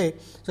belongs to A.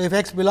 So, if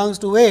x belongs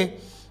to A,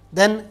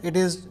 then it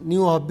is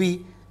nu of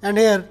B, and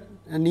here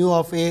nu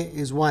of A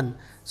is 1.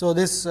 So,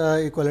 this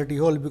equality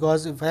holds,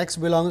 because if x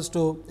belongs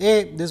to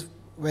A, this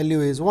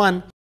value is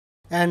 1,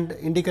 and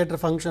indicator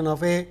function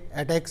of A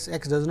at x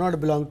does not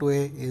belong to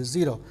A is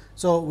 0.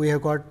 So, we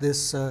have got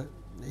this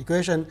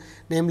equation,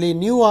 namely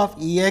nu of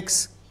E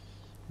x,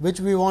 which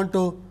we want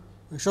to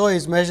show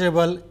is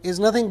measurable, is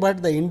nothing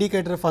but the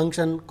indicator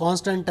function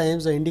constant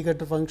times the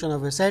indicator function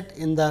of a set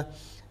in the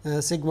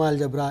sigma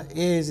algebra.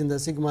 A is in the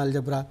sigma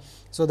algebra.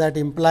 So, that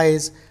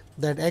implies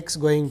that x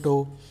going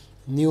to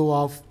nu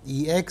of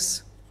E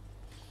x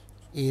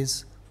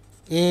is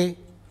a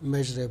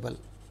measurable.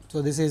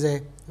 So, this is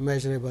a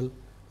measurable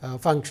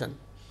function.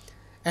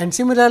 And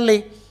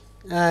similarly,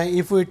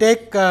 if we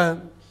take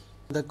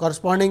the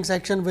corresponding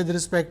section with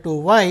respect to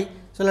y.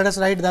 So, let us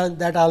write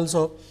that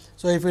also.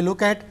 So, if we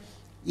look at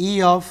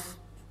E of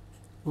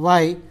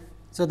y,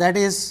 so that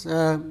is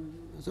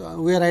so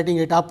we are writing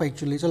it up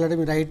actually. So, let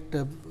me write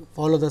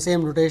follow the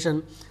same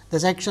notation, the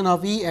section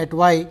of E at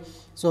y.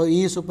 So,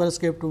 E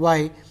superscript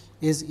y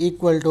is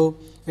equal to,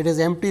 it is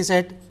empty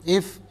set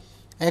if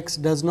x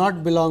does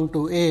not belong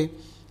to A,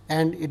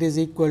 and it is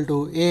equal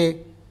to A.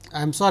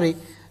 I am sorry,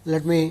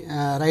 let me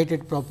write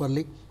it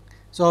properly.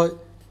 So,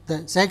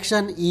 the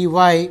section E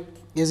y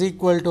is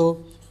equal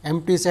to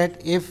empty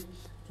set if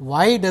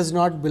y does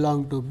not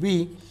belong to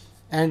B,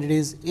 and it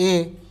is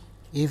A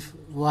if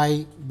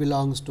y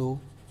belongs to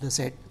the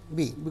set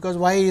B, because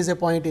y is a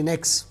point in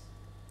x.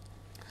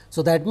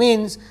 So, that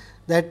means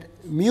that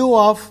mu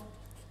of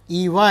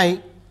E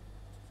y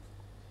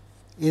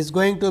is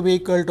going to be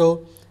equal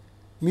to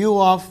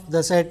mu of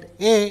the set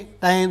A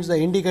times the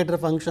indicator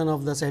function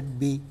of the set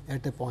B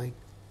at the point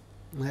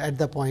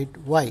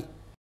y.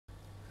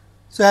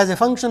 So, as a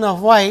function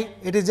of y,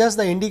 it is just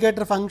the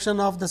indicator function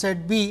of the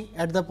set B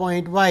at the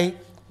point y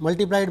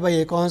multiplied by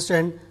a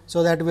constant.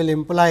 So, that will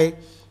imply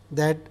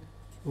that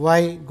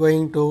y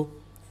going to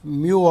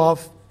mu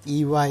of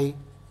E y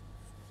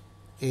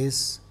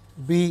is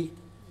B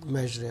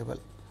measurable.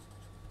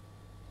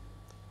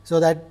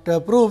 So, that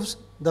proves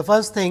the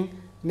first thing,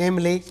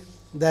 namely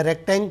the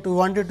rectangle. We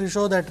wanted to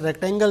show that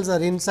rectangles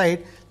are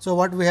inside. So,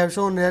 what we have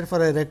shown here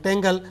for a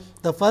rectangle,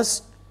 the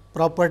first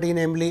property,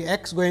 namely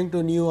x going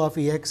to nu of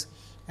E x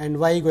and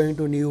y going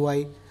to nu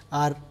y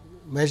are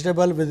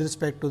measurable with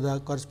respect to the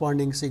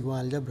corresponding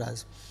sigma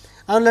algebras.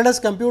 And let us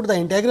compute the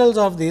integrals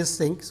of these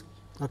things.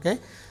 Okay.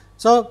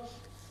 So,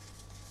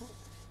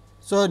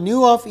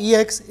 nu of E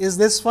x is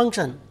this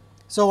function.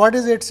 So, what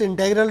is its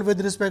integral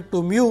with respect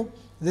to mu?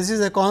 This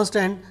is a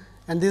constant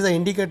and this is the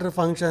indicator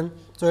function.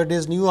 So, it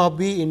is nu of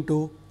B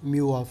into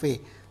mu of A.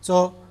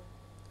 So,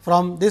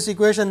 from this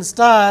equation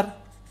star,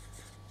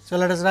 so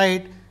let us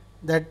write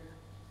that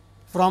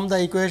from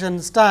the equation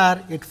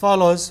star it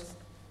follows.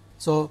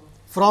 So,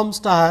 from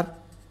star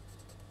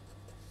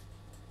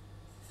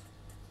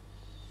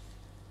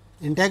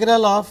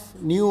integral of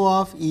nu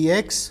of E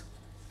x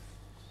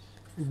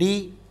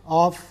d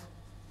of,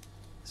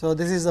 so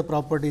this is the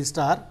property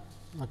star,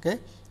 okay,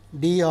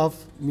 d of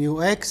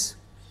mu x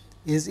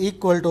is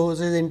equal to,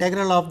 so is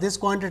integral of this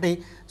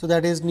quantity. So,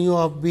 that is nu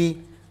of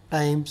B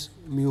times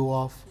mu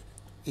of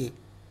A.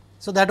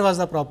 So, that was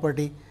the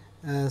property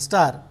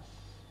star.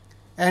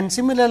 And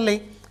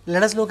similarly,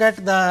 let us look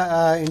at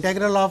the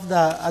integral of the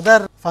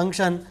other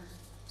function.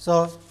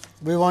 So,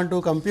 we want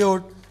to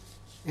compute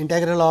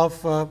integral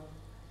of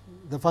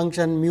the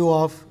function mu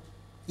of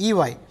E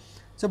y.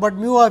 So, but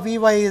mu of E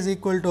y is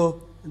equal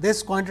to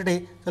this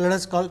quantity. So, let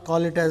us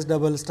call it as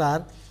double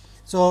star.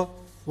 So,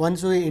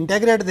 once we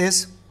integrate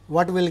this,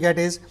 what we will get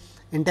is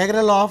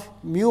integral of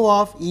mu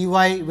of E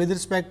y with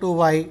respect to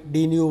y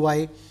d nu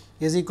y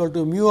is equal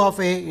to mu of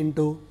A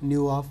into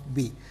nu of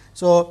B.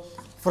 So,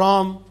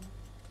 from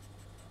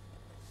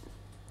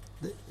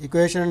the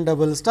equation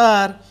double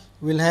star,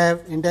 we will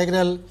have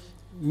integral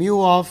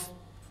mu of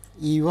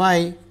E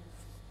y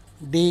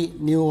d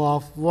nu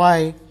of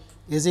y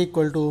is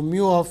equal to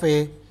mu of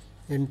A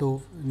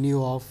into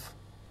nu of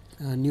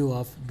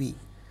B.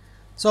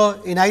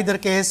 So, in either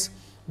case,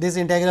 these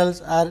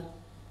integrals are,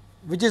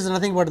 which is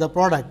nothing but the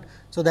product.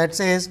 So, that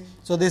says,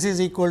 so this is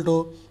equal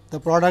to the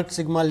product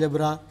sigma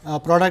algebra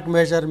product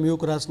measure mu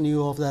cross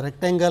nu of the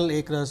rectangle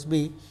A cross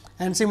B,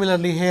 and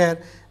similarly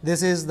here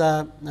this is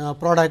the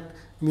product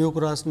mu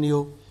cross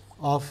nu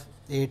of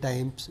A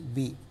times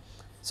B.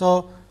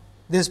 So,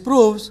 this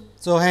proves,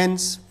 so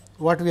hence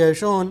what we have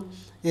shown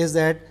is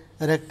that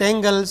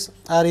rectangles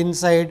are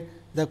inside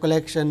the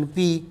collection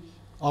P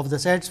of the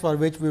sets for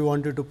which we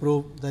wanted to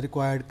prove the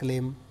required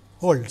claim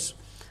holds.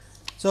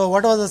 So,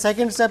 what was the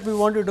second step we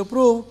wanted to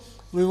prove?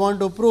 We want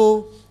to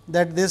prove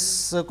that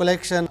this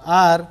collection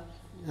R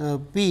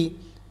P.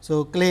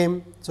 So,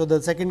 claim. So,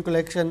 the second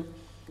collection.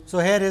 So,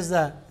 here is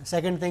the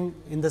second thing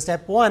in the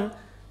step 1.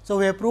 So,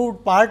 we have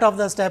proved part of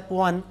the step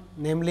 1,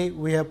 namely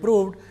we have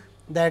proved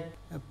that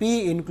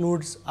P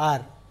includes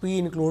R, P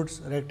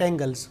includes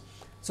rectangles.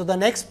 So, the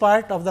next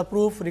part of the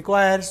proof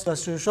requires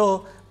us to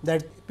show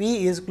that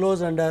P is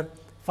closed under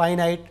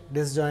finite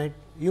disjoint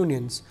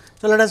unions.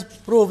 So, let us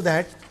prove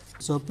that.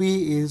 So,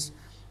 P is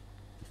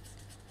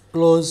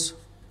closed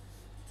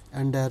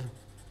under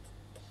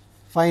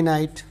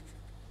finite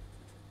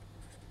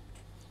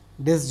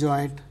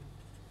disjoint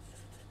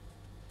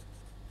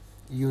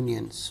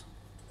unions.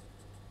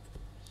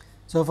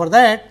 So, for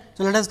that,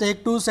 so let us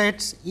take two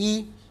sets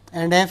E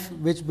and F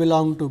which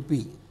belong to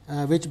P,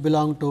 which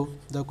belong to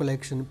the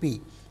collection P,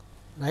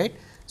 right.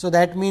 So,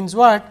 that means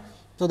what?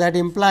 So, that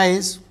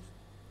implies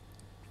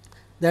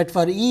that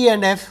for E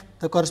and F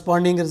the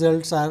corresponding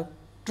results are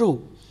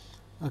true,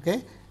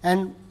 okay,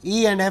 and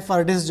E and F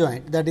are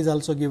disjoint, that is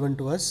also given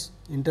to us,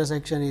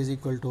 intersection is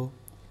equal to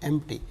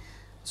empty.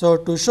 So,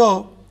 to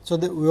show, so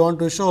that we want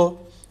to show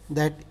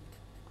that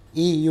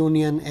E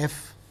union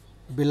F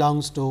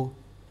belongs to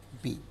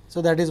P.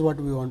 So, that is what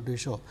we want to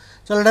show.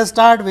 So, let us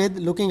start with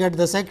looking at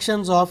the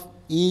sections of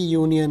E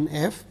union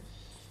F.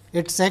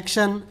 Its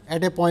section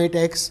at a point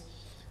x.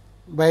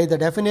 By the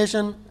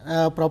definition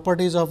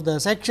properties of the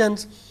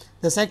sections,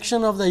 the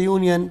section of the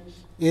union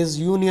is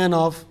union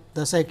of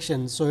the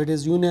sections. So, it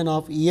is union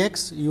of E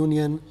x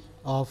union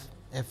of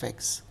f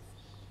x,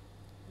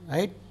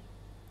 right.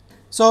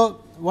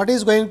 So, what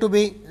is going to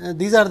be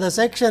these are the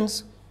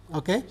sections.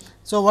 Okay.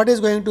 So, what is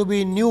going to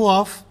be nu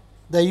of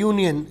the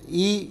union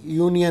E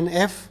union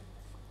F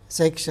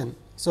section.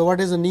 So, what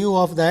is the nu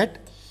of that?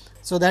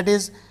 So, that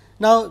is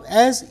now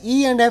as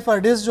E and F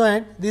are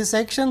disjoint, these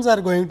sections are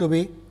going to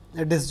be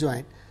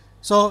disjoint.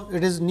 So,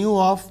 it is nu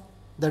of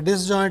the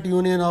disjoint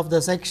union of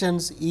the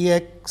sections E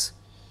x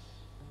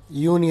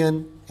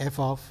union f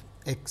of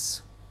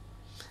x.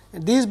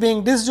 And these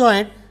being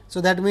disjoint, so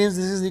that means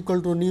this is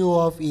equal to nu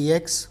of E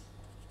x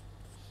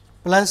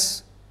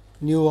plus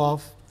nu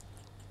of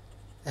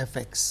f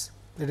x.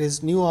 It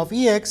is nu of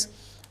E x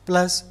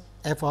plus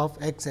f of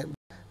x.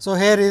 So,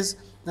 here is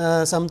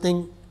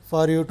something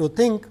for you to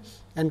think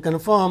and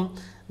confirm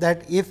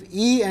that if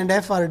E and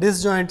F are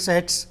disjoint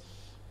sets,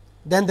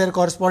 then their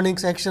corresponding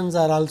sections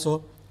are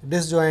also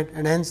disjoint,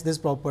 and hence this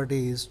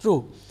property is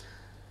true.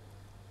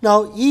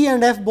 Now, E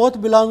and F both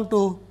belong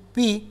to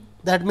P,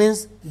 that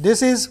means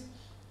this is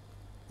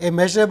a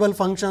measurable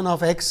function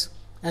of x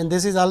and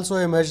this is also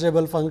a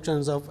measurable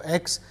functions of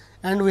x,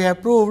 and we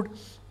have proved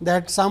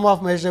that sum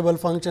of measurable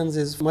functions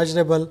is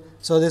measurable.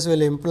 So, this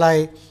will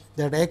imply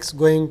that x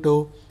going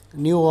to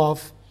nu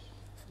of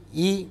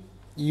E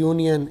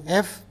union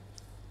F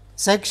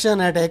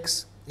section at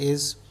x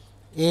is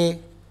a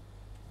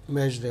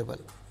measurable.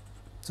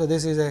 So,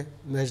 this is a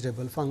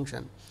measurable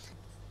function.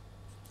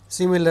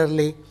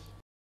 Similarly,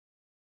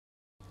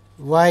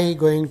 y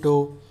going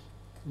to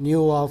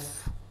nu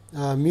of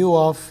mu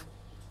of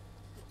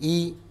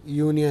E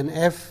union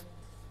F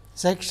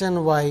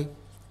section y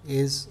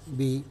is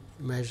b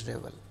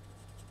measurable.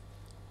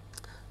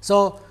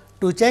 So,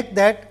 to check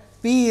that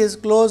P is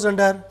closed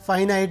under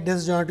finite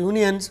disjoint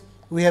unions,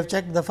 we have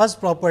checked the first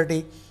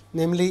property,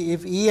 namely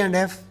if E and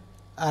F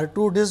are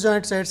two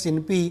disjoint sets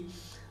in P,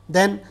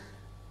 then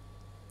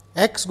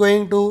x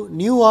going to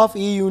nu of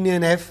E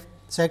union F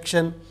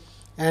section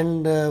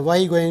and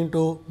y going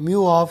to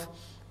mu of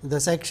the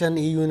section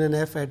E union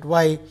F at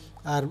y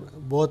are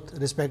both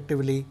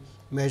respectively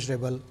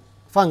measurable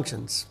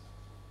functions.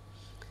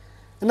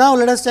 Now,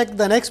 let us check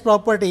the next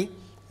property,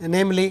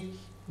 namely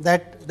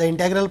that the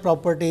integral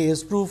property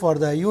is true for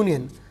the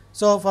union.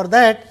 So, for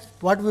that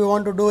what we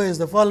want to do is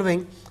the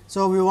following.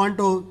 So, we want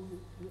to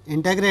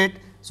integrate.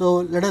 So,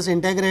 let us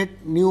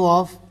integrate nu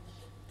of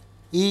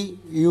E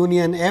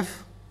union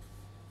F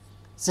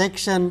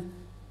section,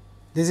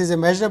 this is a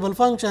measurable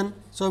function.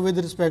 So, with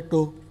respect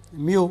to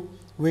mu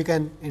we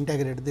can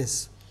integrate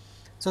this.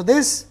 So,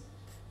 this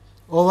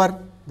over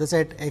the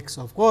set x,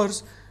 of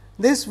course,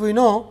 this we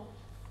know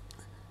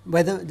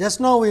by the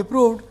just now we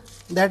proved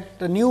that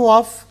the nu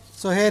of.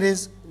 So, here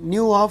is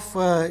nu of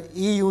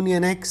E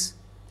union x,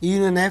 E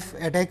union f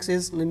at x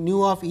is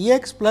nu of E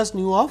x plus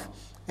nu of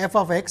f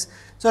of x.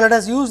 So, let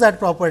us use that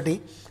property,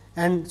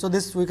 and so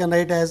this we can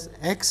write as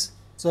x.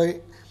 So,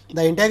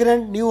 the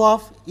integrand nu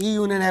of E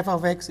union f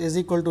of x is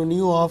equal to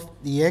nu of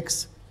E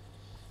x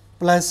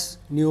plus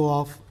nu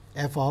of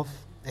f of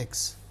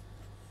x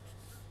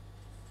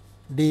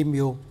d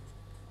mu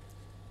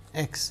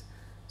x.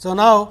 So,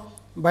 now,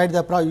 by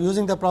the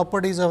using the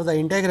properties of the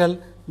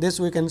integral, this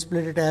we can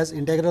split it as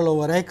integral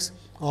over x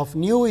of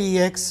nu E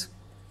x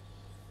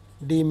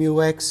d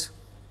mu x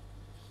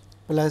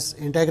plus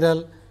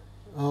integral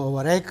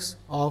over x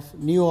of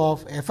nu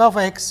of f of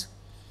x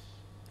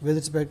with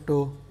respect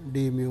to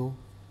d mu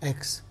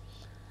x.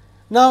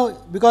 Now,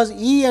 because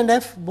E and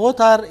F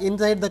both are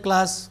inside the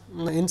class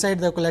inside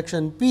the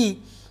collection P,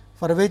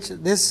 for which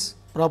this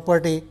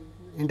property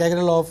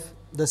integral of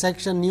the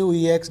section nu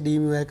E x d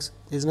mu x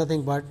is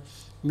nothing but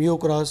mu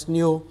cross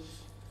nu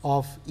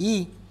of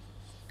E,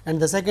 and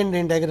the second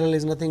integral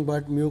is nothing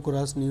but mu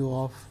cross nu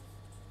of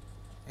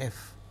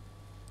F.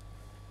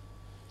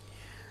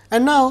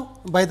 And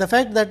now, by the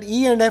fact that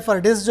E and F are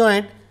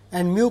disjoint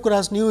and mu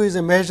cross nu is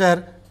a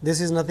measure,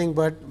 this is nothing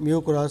but mu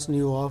cross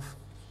nu of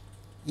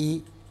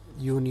E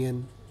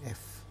union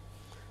F.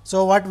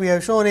 So, what we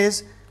have shown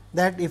is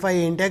that if I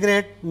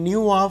integrate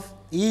nu of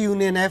E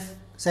union F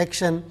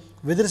section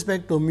with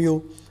respect to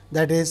mu,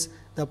 that is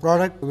the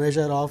product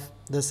measure of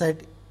the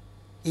set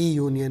E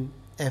union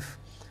F.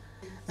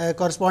 A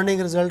corresponding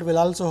result will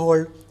also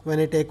hold when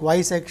I take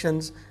y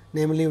sections,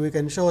 namely we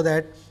can show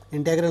that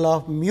integral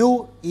of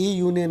mu E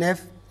union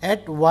F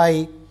at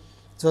y.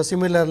 So,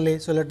 similarly,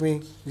 so let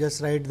me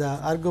just write the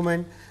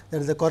argument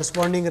that the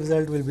corresponding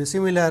result will be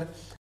similar.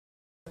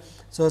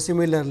 So,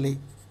 similarly,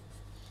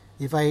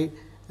 if I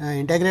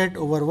integrate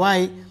over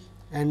y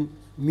and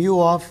mu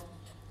of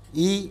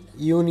E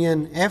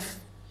union F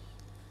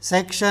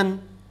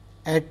section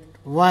at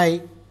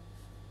y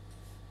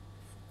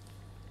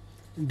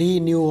d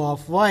nu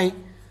of y.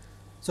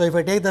 So, if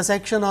I take the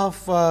section of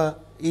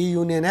E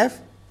union F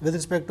with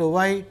respect to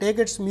y, take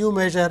its mu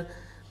measure.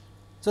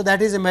 So,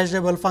 that is a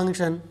measurable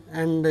function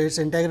and its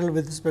integral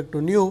with respect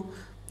to nu,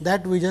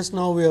 that we just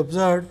now we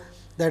observed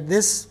that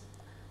this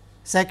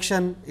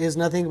section is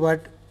nothing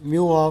but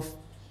mu of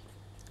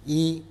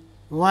E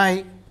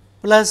y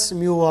plus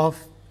mu of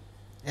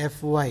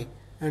f y,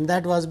 and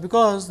that was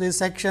because this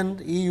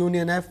section E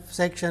union F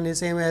section is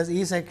same as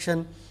E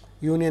section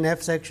union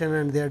F section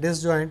and they are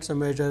disjoint. So,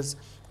 measures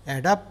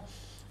add up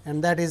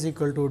and that is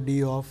equal to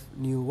d of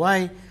nu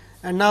y.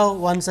 And now,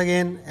 once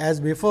again as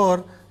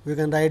before we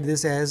can write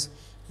this as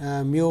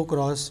mu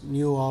cross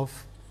nu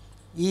of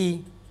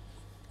E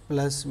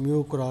plus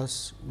mu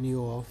cross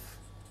nu of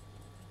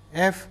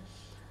f,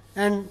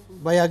 and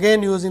by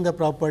again using the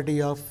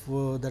property of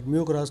that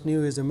mu cross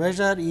nu is a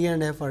measure, E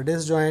and F are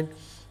disjoint,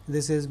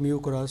 this is mu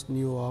cross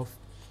nu of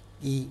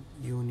E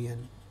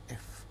union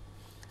F.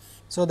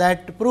 So,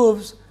 that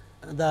proves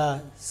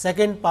the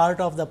second part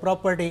of the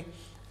property,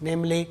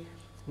 namely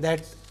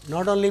that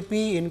not only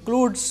P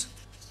includes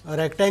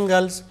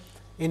rectangles,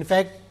 in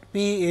fact,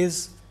 P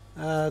is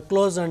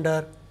closed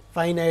under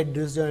finite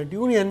disjoint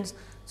unions.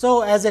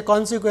 So, as a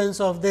consequence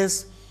of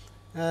this,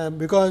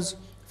 because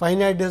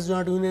finite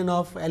disjoint union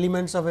of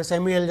elements of a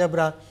semi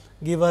algebra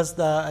give us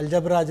the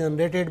algebra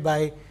generated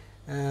by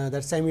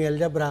that semi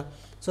algebra.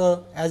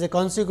 So, as a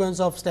consequence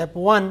of step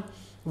 1,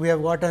 we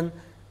have gotten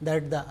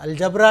that the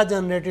algebra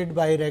generated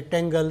by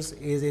rectangles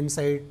is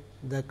inside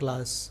the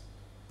class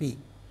P,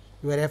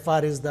 where F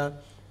r is the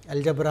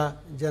algebra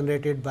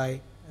generated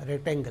by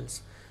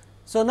rectangles.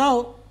 So,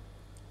 now,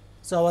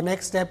 our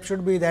next step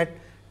should be that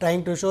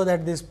trying to show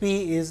that this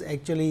P is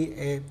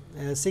actually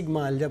a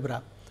sigma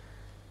algebra.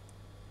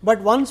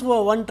 But once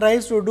one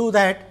tries to do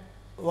that,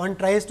 one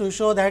tries to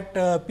show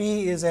that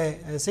P is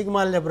a sigma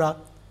algebra,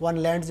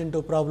 one lands into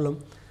a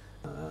problem.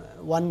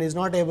 One is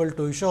not able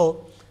to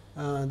show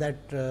that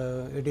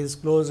it is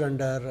closed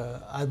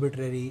under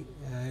arbitrary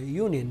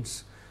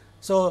unions.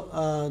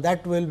 So,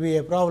 that will be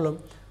a problem.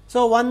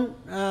 So, one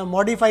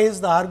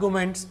modifies the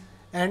arguments,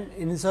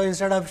 and so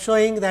instead of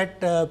showing that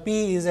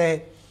P is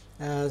a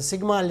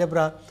sigma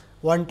algebra,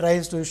 one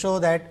tries to show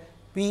that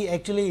P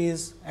actually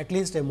is at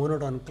least a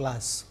monotone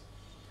class.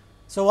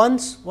 So,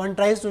 once one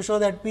tries to show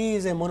that P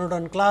is a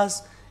monotone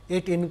class,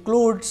 it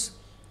includes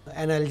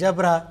an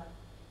algebra.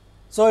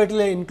 So, it will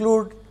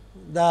include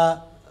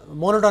the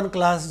monotone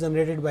class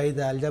generated by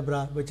the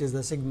algebra, which is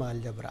the sigma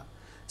algebra.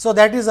 So,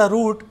 that is a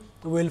route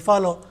we will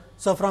follow.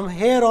 So, from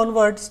here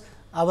onwards,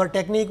 our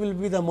technique will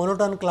be the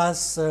monotone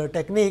class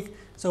technique.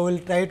 So, we will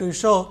try to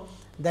show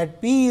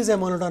that P is a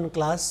monotone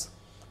class.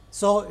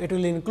 So, it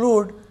will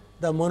include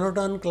the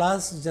monotone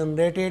class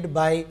generated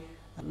by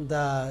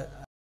the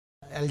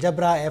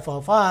algebra f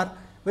of r,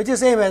 which is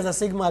same as the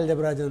sigma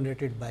algebra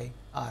generated by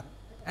R,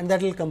 and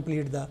that will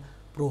complete the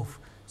proof.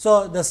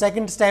 So, the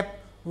second step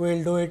we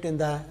will do it in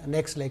the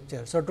next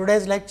lecture. So,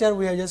 today's lecture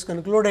we have just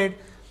concluded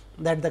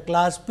that the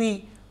class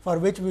P, for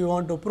which we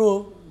want to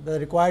prove the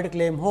required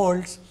claim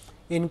holds,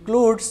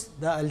 includes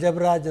the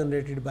algebra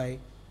generated by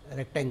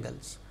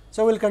rectangles.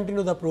 So, we will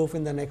continue the proof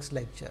in the next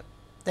lecture.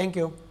 Thank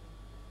you.